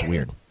just feels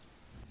weird.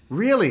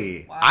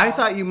 Really? Wow. I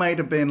thought you might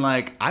have been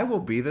like, I will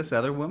be this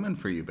other woman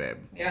for you, babe.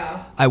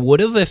 Yeah. I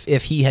would have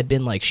if he had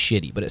been like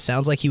shitty, but it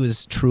sounds like he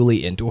was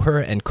truly into her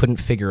and couldn't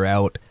figure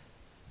out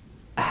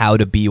how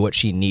to be what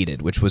she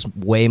needed, which was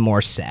way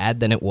more sad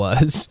than it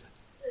was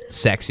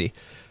sexy.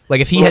 Like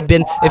if he had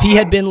been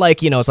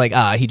like, it's like,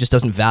 he just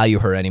doesn't value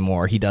her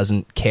anymore. He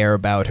doesn't care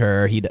about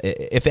her.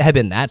 If it had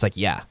been that, it's like,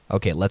 yeah,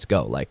 okay, let's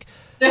go. Like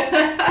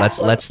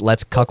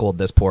let's cuckold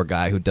this poor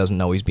guy who doesn't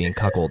know he's being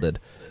cuckolded.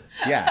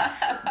 Yeah.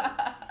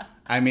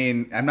 I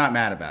mean, I'm not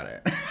mad about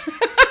it.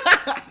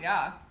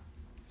 Yeah.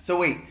 So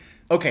wait,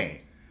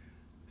 okay.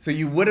 So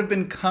you would have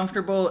been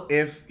comfortable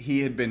if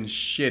he had been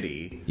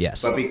shitty.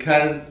 Yes. But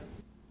because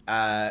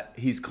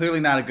he's clearly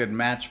not a good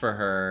match for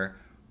her,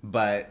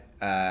 but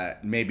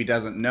maybe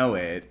doesn't know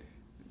it,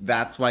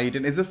 that's why you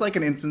didn't. Is this like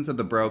an instance of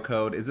the bro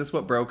code? Is this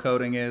what bro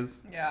coding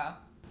is? Yeah.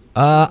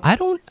 I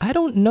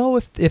don't know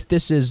if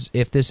this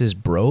is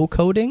bro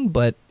coding,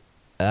 but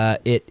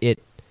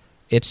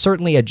it's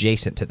certainly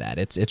adjacent to that.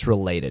 It's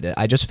related.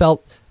 I just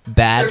felt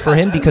bad for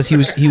him because he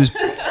was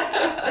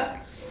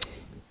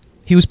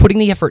putting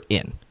the effort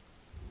in.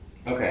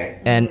 Okay.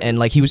 And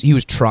like he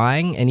was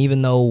trying, and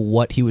even though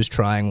what he was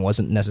trying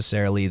wasn't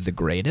necessarily the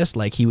greatest,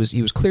 like he was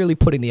clearly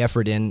putting the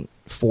effort in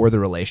for the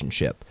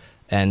relationship.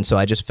 And so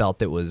I just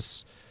felt it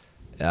was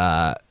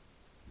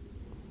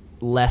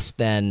less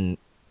than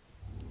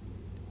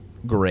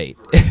great.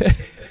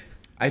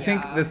 I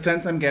think Yeah. the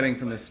sense I'm getting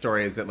from this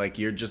story is that like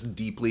you're just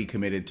deeply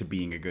committed to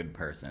being a good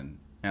person.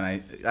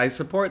 And I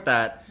support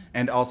that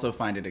and also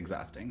find it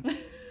exhausting.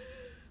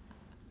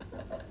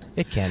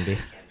 It can be.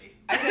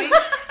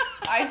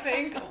 I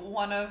think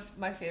one of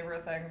my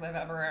favorite things I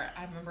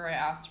remember I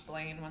asked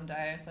Blaine one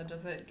day, I said,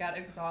 does it get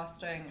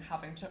exhausting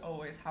having to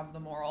always have the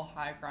moral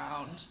high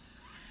ground?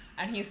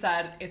 And he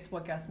said, it's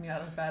what gets me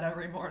out of bed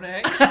every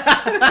morning.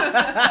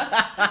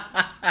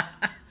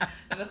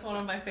 And it's one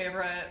of my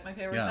favorite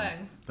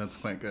things. That's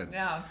quite good.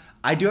 Yeah.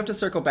 I do have to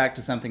circle back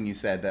to something you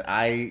said that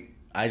I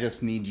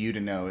just need you to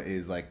know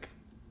is like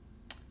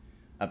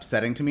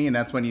upsetting to me, and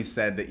that's when you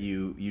said that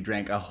you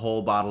drank a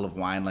whole bottle of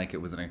wine like it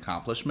was an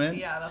accomplishment.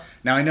 Yeah,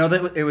 that's... Now I know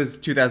that it was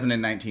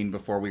 2019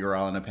 before we were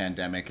all in a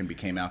pandemic and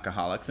became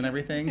alcoholics and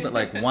everything, but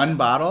like one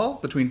bottle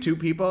between two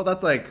people,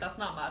 that's That's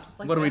not much. It's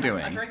like What are we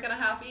doing? A drink and a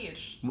half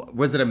each.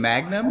 Was it a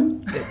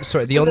Magnum?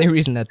 Sorry, the only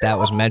reason that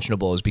was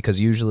mentionable is because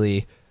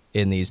usually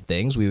in these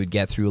things we would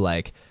get through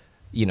like,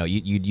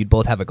 you'd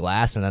both have a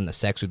glass and then the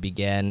sex would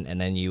begin and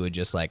then you would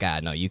just like,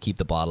 no, you keep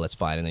the bottle, it's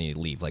fine, and then you'd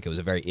leave. Like it was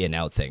a very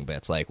in-out thing, but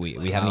it's like we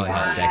haven't even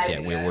had sex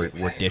yet.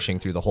 We're dishing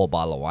through the whole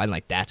bottle of wine.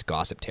 Like that's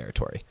gossip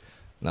territory.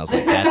 And I was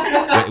like,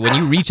 that's when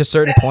you reach a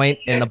certain point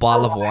in the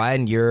bottle of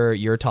wine,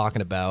 you're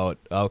talking about,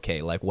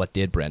 okay, like what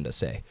did Brenda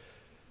say?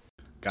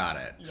 Got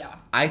it. Yeah.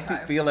 I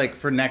Okay. feel like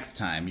for next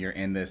time you're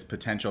in this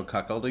potential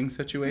cuckolding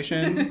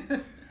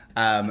situation,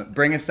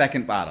 bring a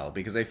second bottle,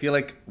 because I feel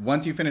like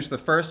once you finish the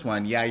first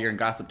one, yeah, you're in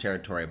gossip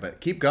territory,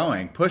 but keep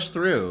going, push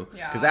through,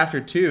 because Yeah.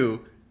 after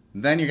two,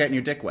 then you're getting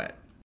your dick wet.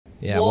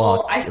 Yeah,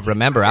 Well,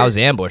 remember, I was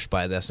ambushed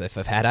by this. If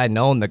had I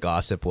known the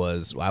gossip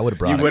was, I would have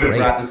brought You a would have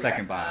crate. brought the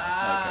second bottle.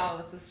 Wow,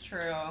 this is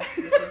true.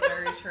 This is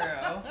very true.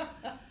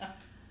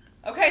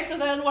 Okay, so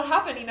then what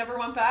happened? He never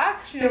went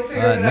back? She never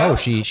figured it No, out?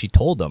 she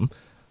told him.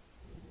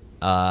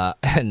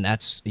 And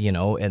that's,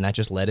 and that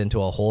just led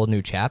into a whole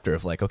new chapter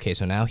of like, okay,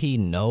 so now he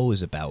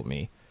knows about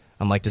me.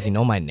 I'm like, does he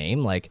know my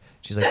name? Like,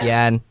 she's like,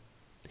 yeah, and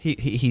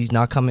he's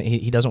not coming.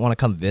 He doesn't want to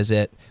come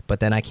visit, but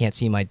then I can't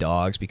see my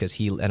dogs because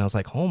and I was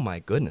like, oh my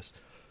goodness.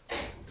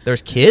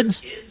 There's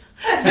kids?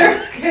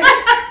 There's kids.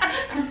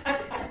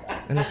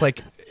 And it's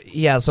like,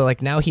 yeah, so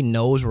like now he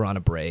knows we're on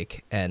a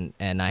break, and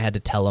I had to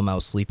tell him I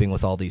was sleeping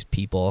with all these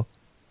people,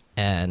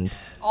 and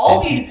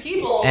These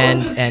people.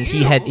 and just and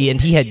you.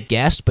 he had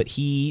guessed, but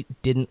he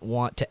didn't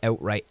want to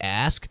outright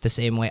ask the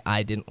same way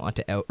I didn't want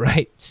to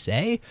outright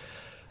say.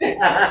 And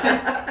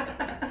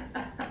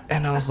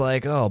I was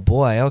like, oh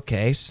boy,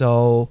 okay,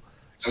 so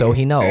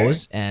he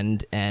knows,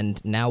 and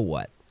now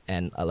what?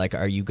 And like,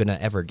 are you gonna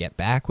ever get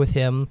back with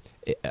him?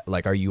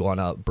 Like, are you on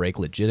a break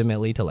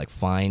legitimately to like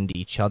find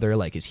each other?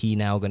 Like, is he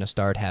now gonna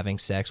start having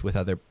sex with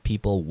other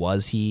people?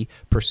 Was he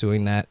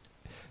pursuing that?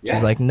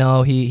 She's like,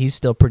 no, he's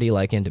still pretty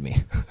like into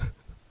me.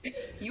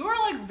 You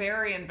are like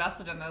very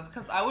invested in this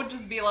because I would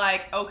just be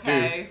like,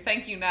 okay, Deuce.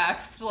 thank you,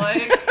 next.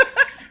 Like,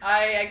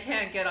 I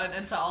can't get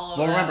into all of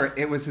Well, this. remember,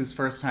 it was his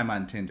first time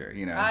on Tinder.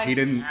 He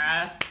didn't.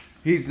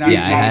 Yes. He's not.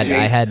 Yeah, I changing.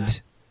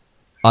 had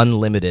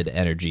unlimited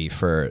energy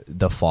for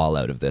the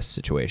fallout of this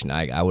situation.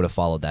 I would have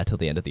followed that till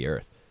the end of the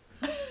earth.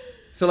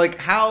 So, like,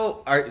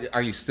 how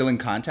are you still in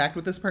contact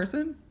with this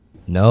person?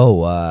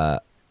 No,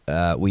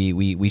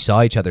 we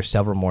saw each other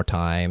several more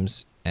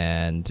times,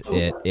 and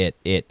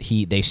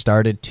they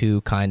started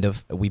to kind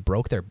of, we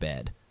broke their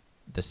bed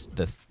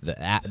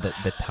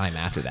the time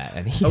after that,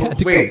 and he Oh, had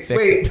to wait, go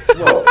fix it.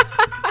 whoa.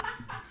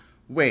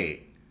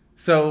 Wait.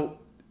 So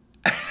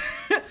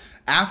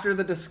after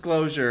the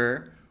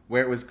disclosure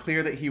where it was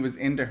clear that he was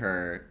into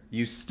her,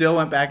 you still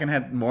went back and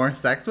had more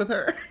sex with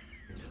her?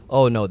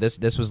 Oh no, this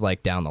was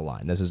like down the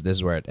line. This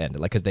is where it ended.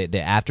 Like, cause they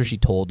after she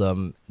told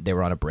them they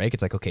were on a break,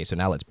 it's like, okay, so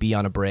now let's be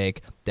on a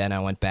break. Then I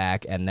went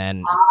back, and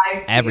then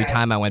every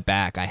time I went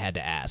back, I had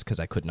to ask because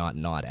I could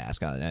not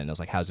ask. And I was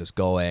like, how's this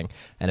going?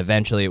 And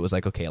eventually it was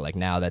like, okay, like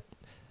now that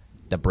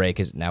the break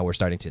is, now we're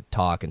starting to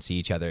talk and see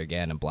each other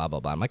again and blah blah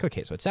blah. I'm like,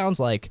 okay, so it sounds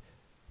like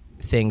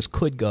things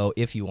could go,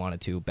 if you wanted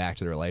to, back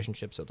to the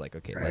relationship. So it's like,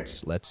 okay,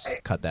 let's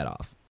cut that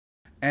off.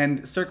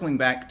 And circling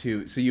back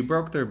to, so you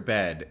broke their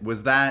bed.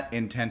 Was that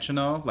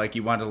intentional? Like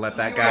you wanted to let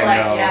that You guy were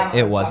like, know? yeah.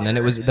 It wasn't, and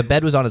the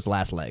bed was on its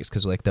last legs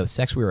because like the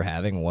sex we were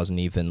having wasn't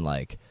even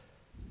like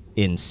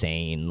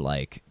insane,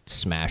 like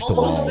smash the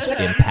Multiple walls,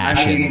 positions.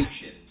 impassioned.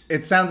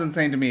 It sounds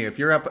insane to me. If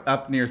you're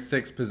up near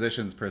 6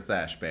 positions per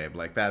sesh, babe,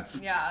 like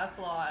that's Yeah, that's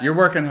a lot. you're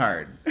working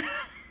hard.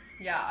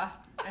 Yeah,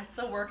 it's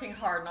a working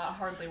hard, not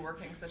hardly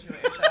working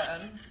situation.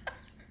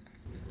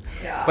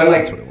 Yeah. But like,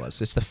 That's what it was.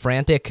 It's the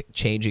frantic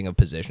changing of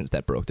positions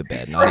that broke the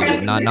bed.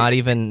 Not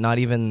even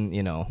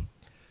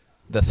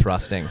the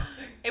thrusting.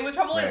 It was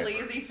probably Right.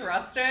 lazy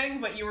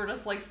thrusting, but you were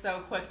just like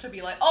so quick to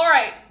be like, all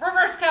right,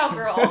 reverse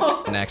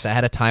cowgirl. Next, I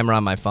had a timer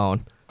on my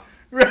phone.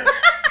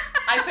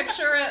 I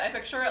picture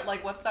it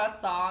like, what's that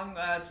song?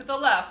 To the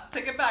left,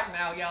 take it back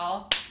now,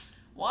 y'all.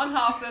 One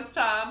hop this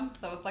time,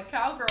 so it's like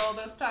cowgirl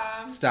this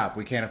time. stop.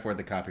 We can't afford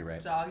the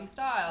copyright. Doggy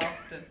style.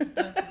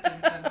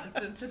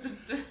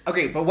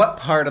 Okay, but what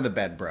part of the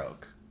bed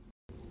broke?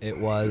 It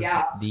was Yeah.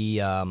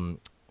 the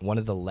one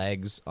of the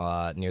legs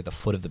near the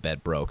foot of the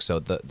bed broke,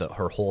 so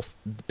her whole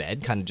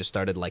bed kind of just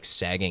started like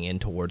sagging in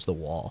towards the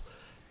wall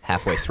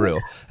halfway through.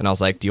 And I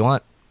was like, "Do you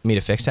want me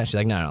to fix that?" She's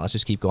like, "No, let's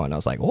just keep going." And I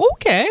was like,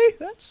 "Okay,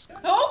 that's."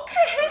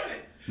 Okay.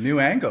 New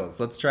angles.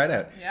 Let's try it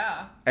out.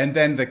 Yeah. And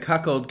then the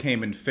cuckold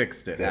came and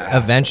fixed it. after.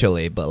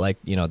 Eventually, but like,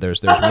 you know,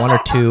 there's one or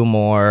two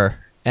more,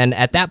 and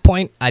at that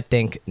point I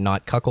think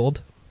not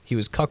cuckold. He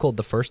was cuckold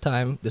the first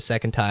time. The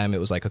second time it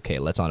was like, okay,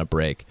 let's on a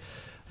break.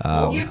 He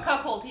was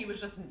cuckold. He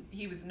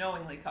was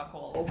knowingly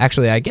cuckold.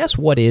 Actually, I guess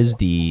what is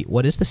the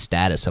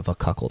status of a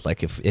cuckold?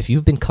 Like, if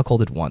you've been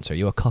cuckolded once, are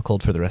you a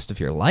cuckold for the rest of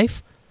your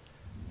life?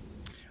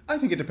 I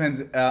think it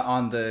depends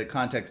on the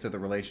context of the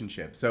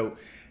relationship. So,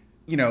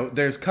 you know,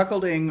 there's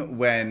cuckolding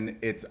when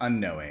it's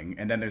unknowing,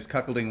 and then there's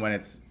cuckolding when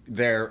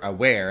they're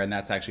aware, and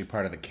that's actually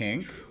part of the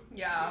kink.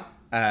 Yeah.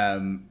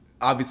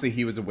 Obviously,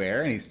 he was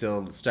aware, and he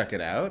still stuck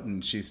it out,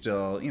 and she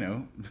still, you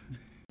know.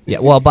 Yeah.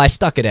 Well, by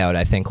stuck it out,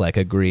 I think like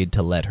agreed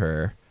to let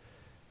her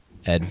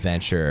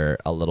adventure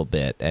a little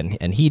bit,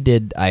 and he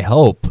did. I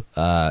hope,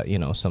 you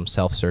know, some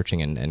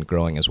self-searching and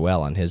growing as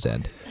well on his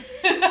end.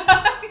 You're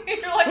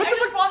like, I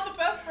just want the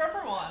best for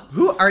everyone.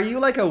 Who are you?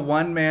 Like a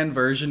one-man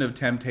version of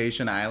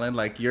Temptation Island?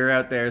 Like you're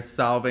out there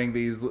solving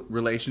these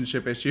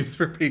relationship issues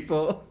for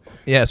people?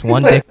 Yes,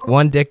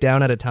 one dick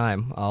down at a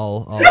time.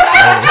 I'll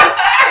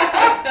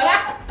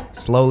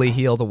slowly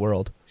heal the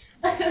world.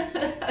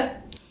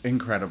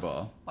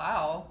 Incredible.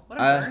 Wow. What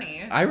a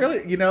journey. I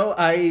really, you know,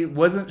 I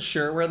wasn't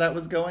sure where that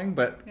was going,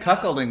 but Yeah.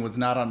 cuckolding was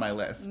not on my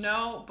list.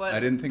 No, but I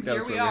didn't think that here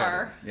was we where we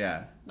are. headed.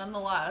 Yeah.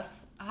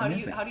 Nonetheless, how do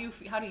Amazing.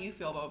 you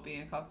feel about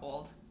being a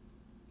cuckold?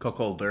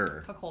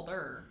 Cuckolder.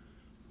 Cuckolder.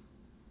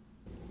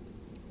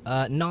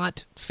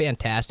 Not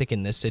fantastic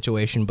in this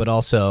situation, but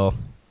also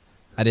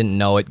I didn't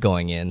know it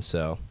going in,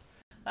 so.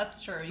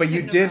 That's true. But you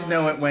couldn't did have know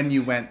realized- it when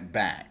you went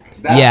back.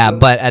 Yeah,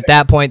 but at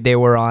that point they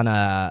were on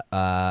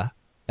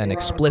an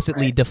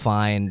explicitly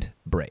defined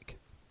break.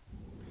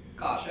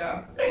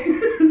 Gotcha.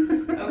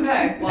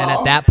 Okay. Well. And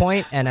at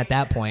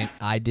that point,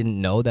 I didn't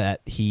know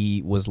that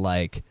he was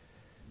like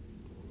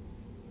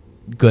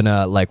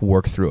gonna like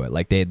work through it.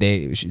 Like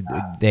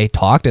they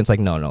talked, and it's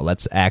like no,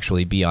 let's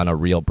actually be on a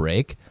real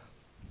break.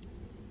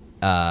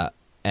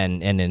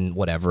 And in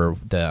whatever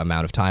the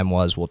amount of time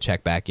was, we'll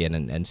check back in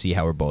and see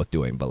how we're both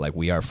doing. But like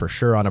we are for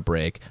sure on a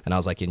break. And I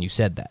was like, and you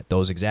said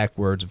those exact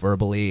words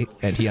verbally,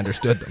 and he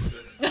understood them.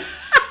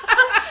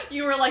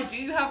 You were like, do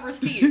you have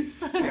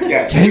receipts?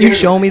 Yeah. Can you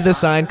show me the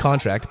signed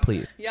contract,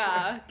 please?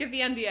 Yeah. Give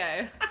the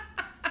NDA.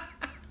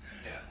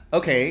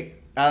 Okay,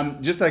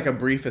 just like a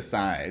brief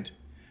aside,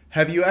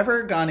 have you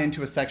ever gone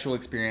into a sexual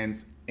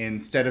experience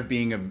instead of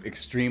being an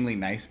extremely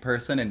nice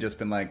person and just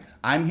been like,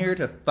 I'm here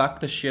to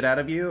fuck the shit out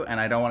of you and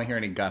I don't want to hear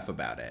any guff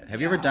about it?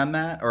 Have you ever Yeah. done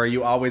that? Or are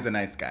you always a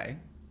nice guy?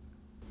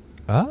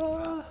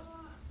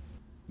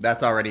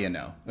 That's already a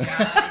no.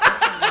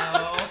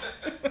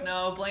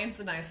 No, Blaine's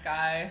a nice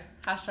guy.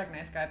 Hashtag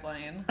nice guy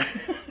Blaine.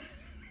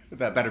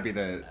 That better be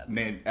the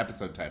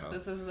episode title.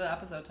 This is the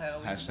episode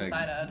title. We just Hashtag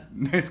decided.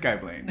 nice guy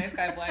Blaine. Nice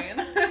guy Blaine.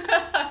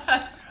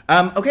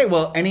 Okay,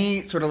 well,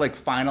 any sort of like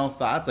final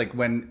thoughts, like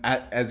when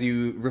as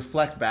you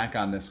reflect back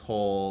on this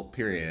whole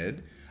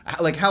period,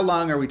 like how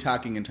long are we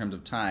talking in terms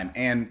of time,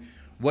 and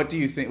what do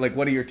you think? Like,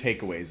 what are your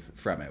takeaways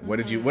from it? What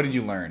did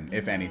you learn,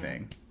 if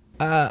anything?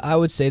 I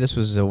would say this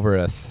was over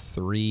a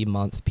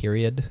 3-month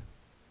period.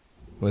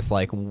 with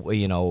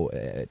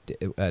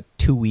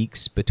 2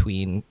 weeks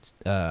between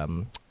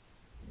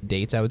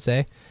dates, I would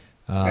say,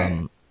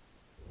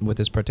 with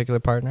this particular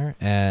partner,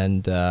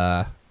 and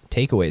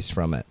takeaways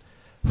from it.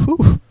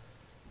 Whew.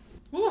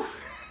 Woo.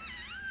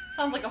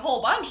 Sounds like a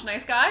whole bunch.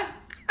 Nice guy.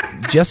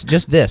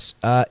 Just this.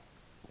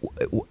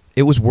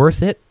 It was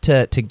worth it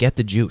to get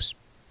the juice.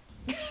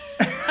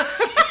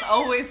 It's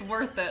always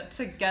worth it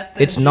to get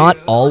the It's not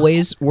juice.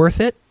 always worth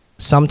it.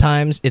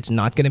 Sometimes it's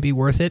not going to be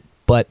worth it,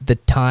 but the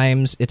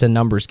times it's a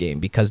numbers game,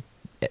 because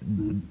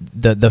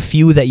the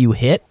few that you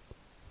hit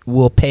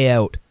will pay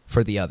out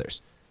for the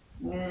others.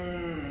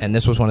 And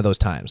this was one of those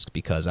times,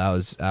 because I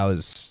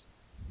was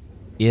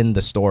in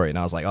the story and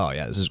I was like, oh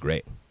yeah, this is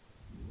great.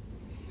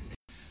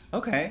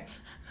 Okay.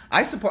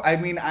 I support. I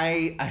mean,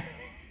 I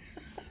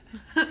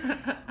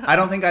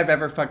don't think I've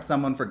ever fucked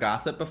someone for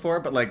gossip before,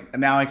 but like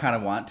now I kind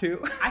of want to.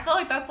 I feel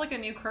like that's like a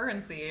new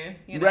currency,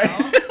 you know?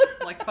 Right.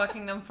 Like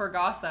fucking them for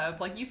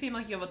gossip. Like, you seem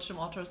like you have a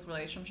tumultuous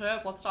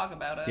relationship. Let's talk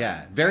about it.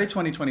 Yeah, very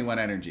 2021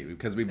 energy,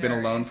 because we've been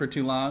Very. alone for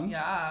too long.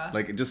 Yeah.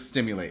 Like, just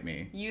stimulate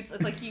me.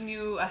 It's like you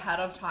knew ahead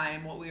of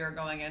time what we were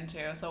going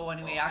into. So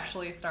when we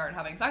actually start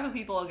having sex with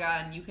people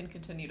again, you can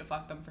continue to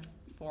fuck them for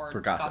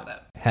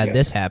gossip. Had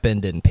this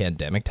happened in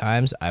pandemic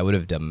times, I would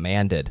have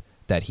demanded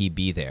that he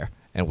be there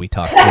and we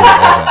talked through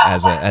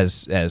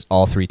it as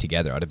all three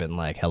together. I'd have been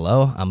like,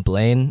 "Hello, I'm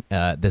Blaine.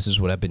 This is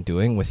what I've been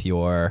doing with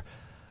your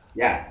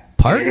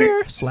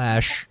partner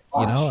slash,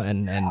 you know,"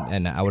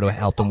 and I would have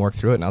helped him work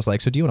through it. And I was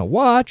like, "So do you want to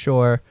watch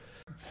or?"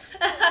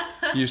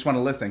 You just want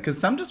to listen, because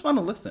some just want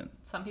to listen.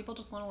 Some people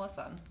just want to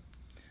listen.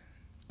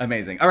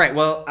 Amazing. All right,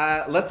 well,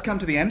 let's come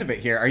to the end of it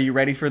here. Are you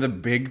ready for the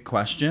big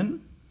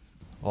question?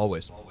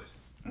 Always.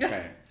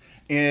 Okay.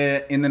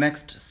 In the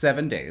next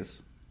 7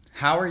 days,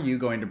 how are you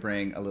going to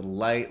bring a little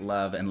light,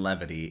 love, and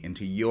levity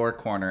into your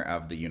corner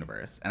of the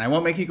universe? And I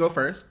won't make you go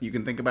first. You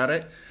can think about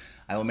it.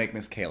 I will make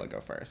Miss Kayla go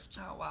first.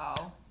 Oh,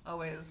 wow.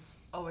 Always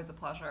a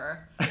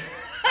pleasure.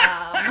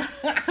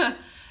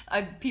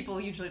 People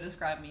usually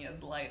describe me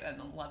as light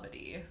and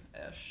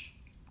levity-ish.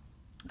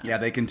 Yeah,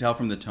 they can tell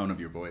from the tone of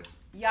your voice.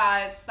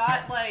 Yeah, it's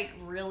that, like,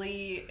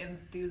 really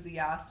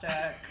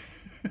enthusiastic,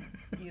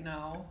 you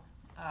know,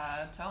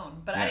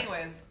 tone. But Yeah.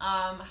 anyways,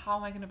 how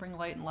am I going to bring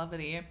light and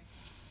levity?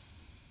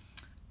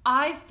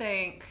 I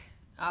think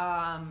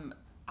I'm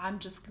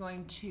just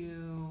going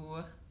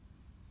to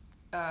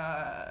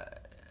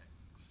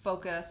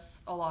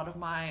focus a lot of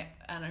my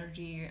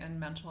energy and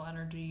mental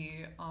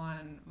energy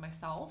on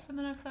myself in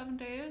the next 7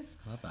 days.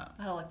 Love that.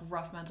 I had a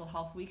rough mental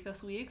health week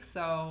this week,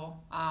 so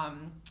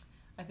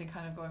I think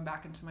kind of going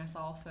back into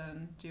myself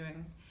and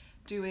doing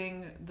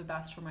the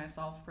best for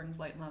myself brings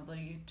light and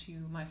levity to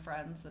my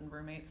friends and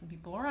roommates and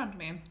people around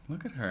me.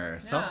 Look at her.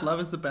 Self-love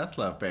is the best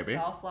love, baby.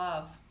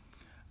 Self-love.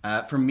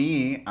 For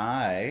me,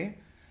 I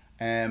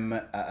am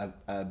a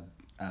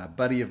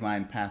buddy of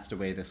mine passed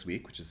away this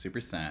week, which is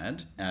super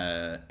sad.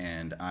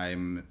 And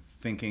I'm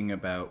thinking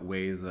about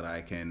ways that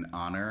I can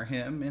honor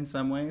him in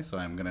some way. So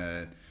I'm going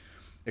to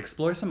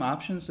explore some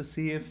options to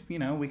see if, you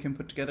know, we can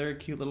put together a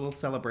cute little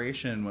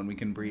celebration when we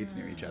can breathe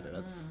near each other.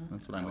 That's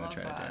what I'm going to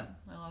try to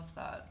do. I love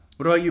that.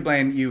 What about you,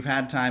 Blaine? You've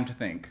had time to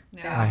think.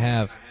 Yeah. I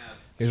have.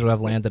 Here's what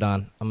I've landed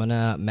on. I'm going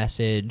to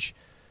message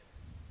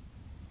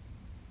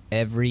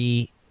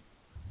every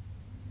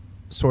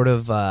sort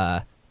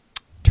of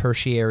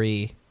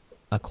tertiary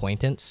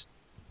acquaintance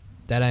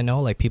that I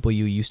know, like people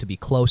you used to be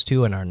close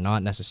to and are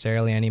not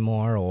necessarily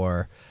anymore,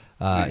 or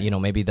you know,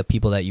 maybe the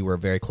people that you were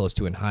very close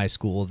to in high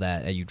school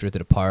that you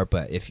drifted apart,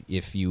 but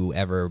if you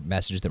ever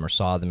messaged them or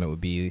saw them, it would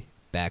be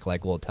back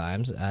like old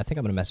times. I think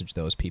I'm going to message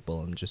those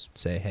people and just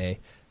say, "Hey,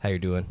 how you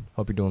doing?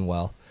 Hope you're doing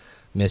well.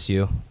 Miss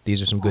you.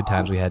 These are some good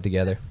times we had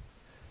together."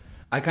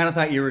 I kind of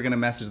thought you were going to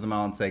message them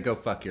all and say, "Go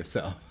fuck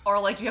yourself." Or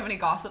like, do you have any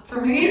gossip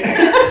for me?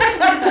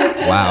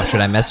 Wow,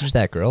 should I message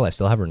that girl? I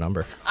still have her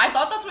number. I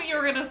thought that's what you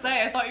were going to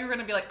say. I thought you were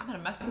going to be like, I'm going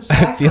to message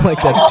I that feel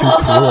like girl. that's too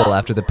cruel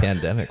after the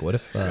pandemic. What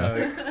if...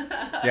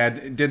 Yeah,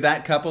 did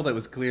that couple that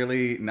was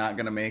clearly not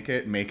going to make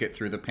it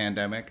through the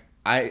pandemic?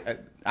 I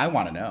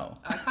want to know.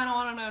 I kind of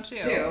want to know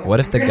too. What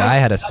if the guy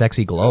had a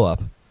sexy glow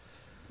up?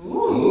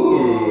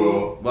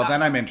 Ooh. Well,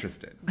 then I'm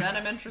interested. Then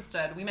I'm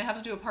interested. We may have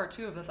to do a part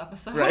 2 of this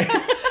episode. Right.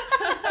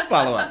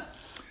 Follow up.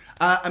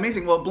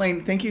 Amazing. Well,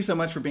 Blaine, thank you so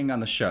much for being on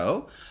the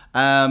show.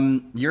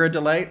 You're a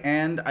delight,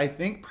 and I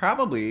think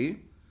probably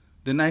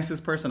the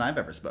nicest person I've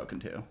ever spoken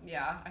to.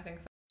 Yeah, I think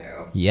so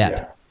too.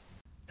 Yet.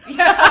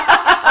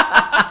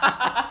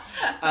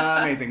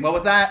 Amazing. Well,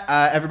 with that,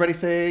 everybody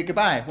say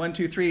goodbye. 1,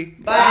 2, 3.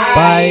 Bye.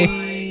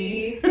 Bye.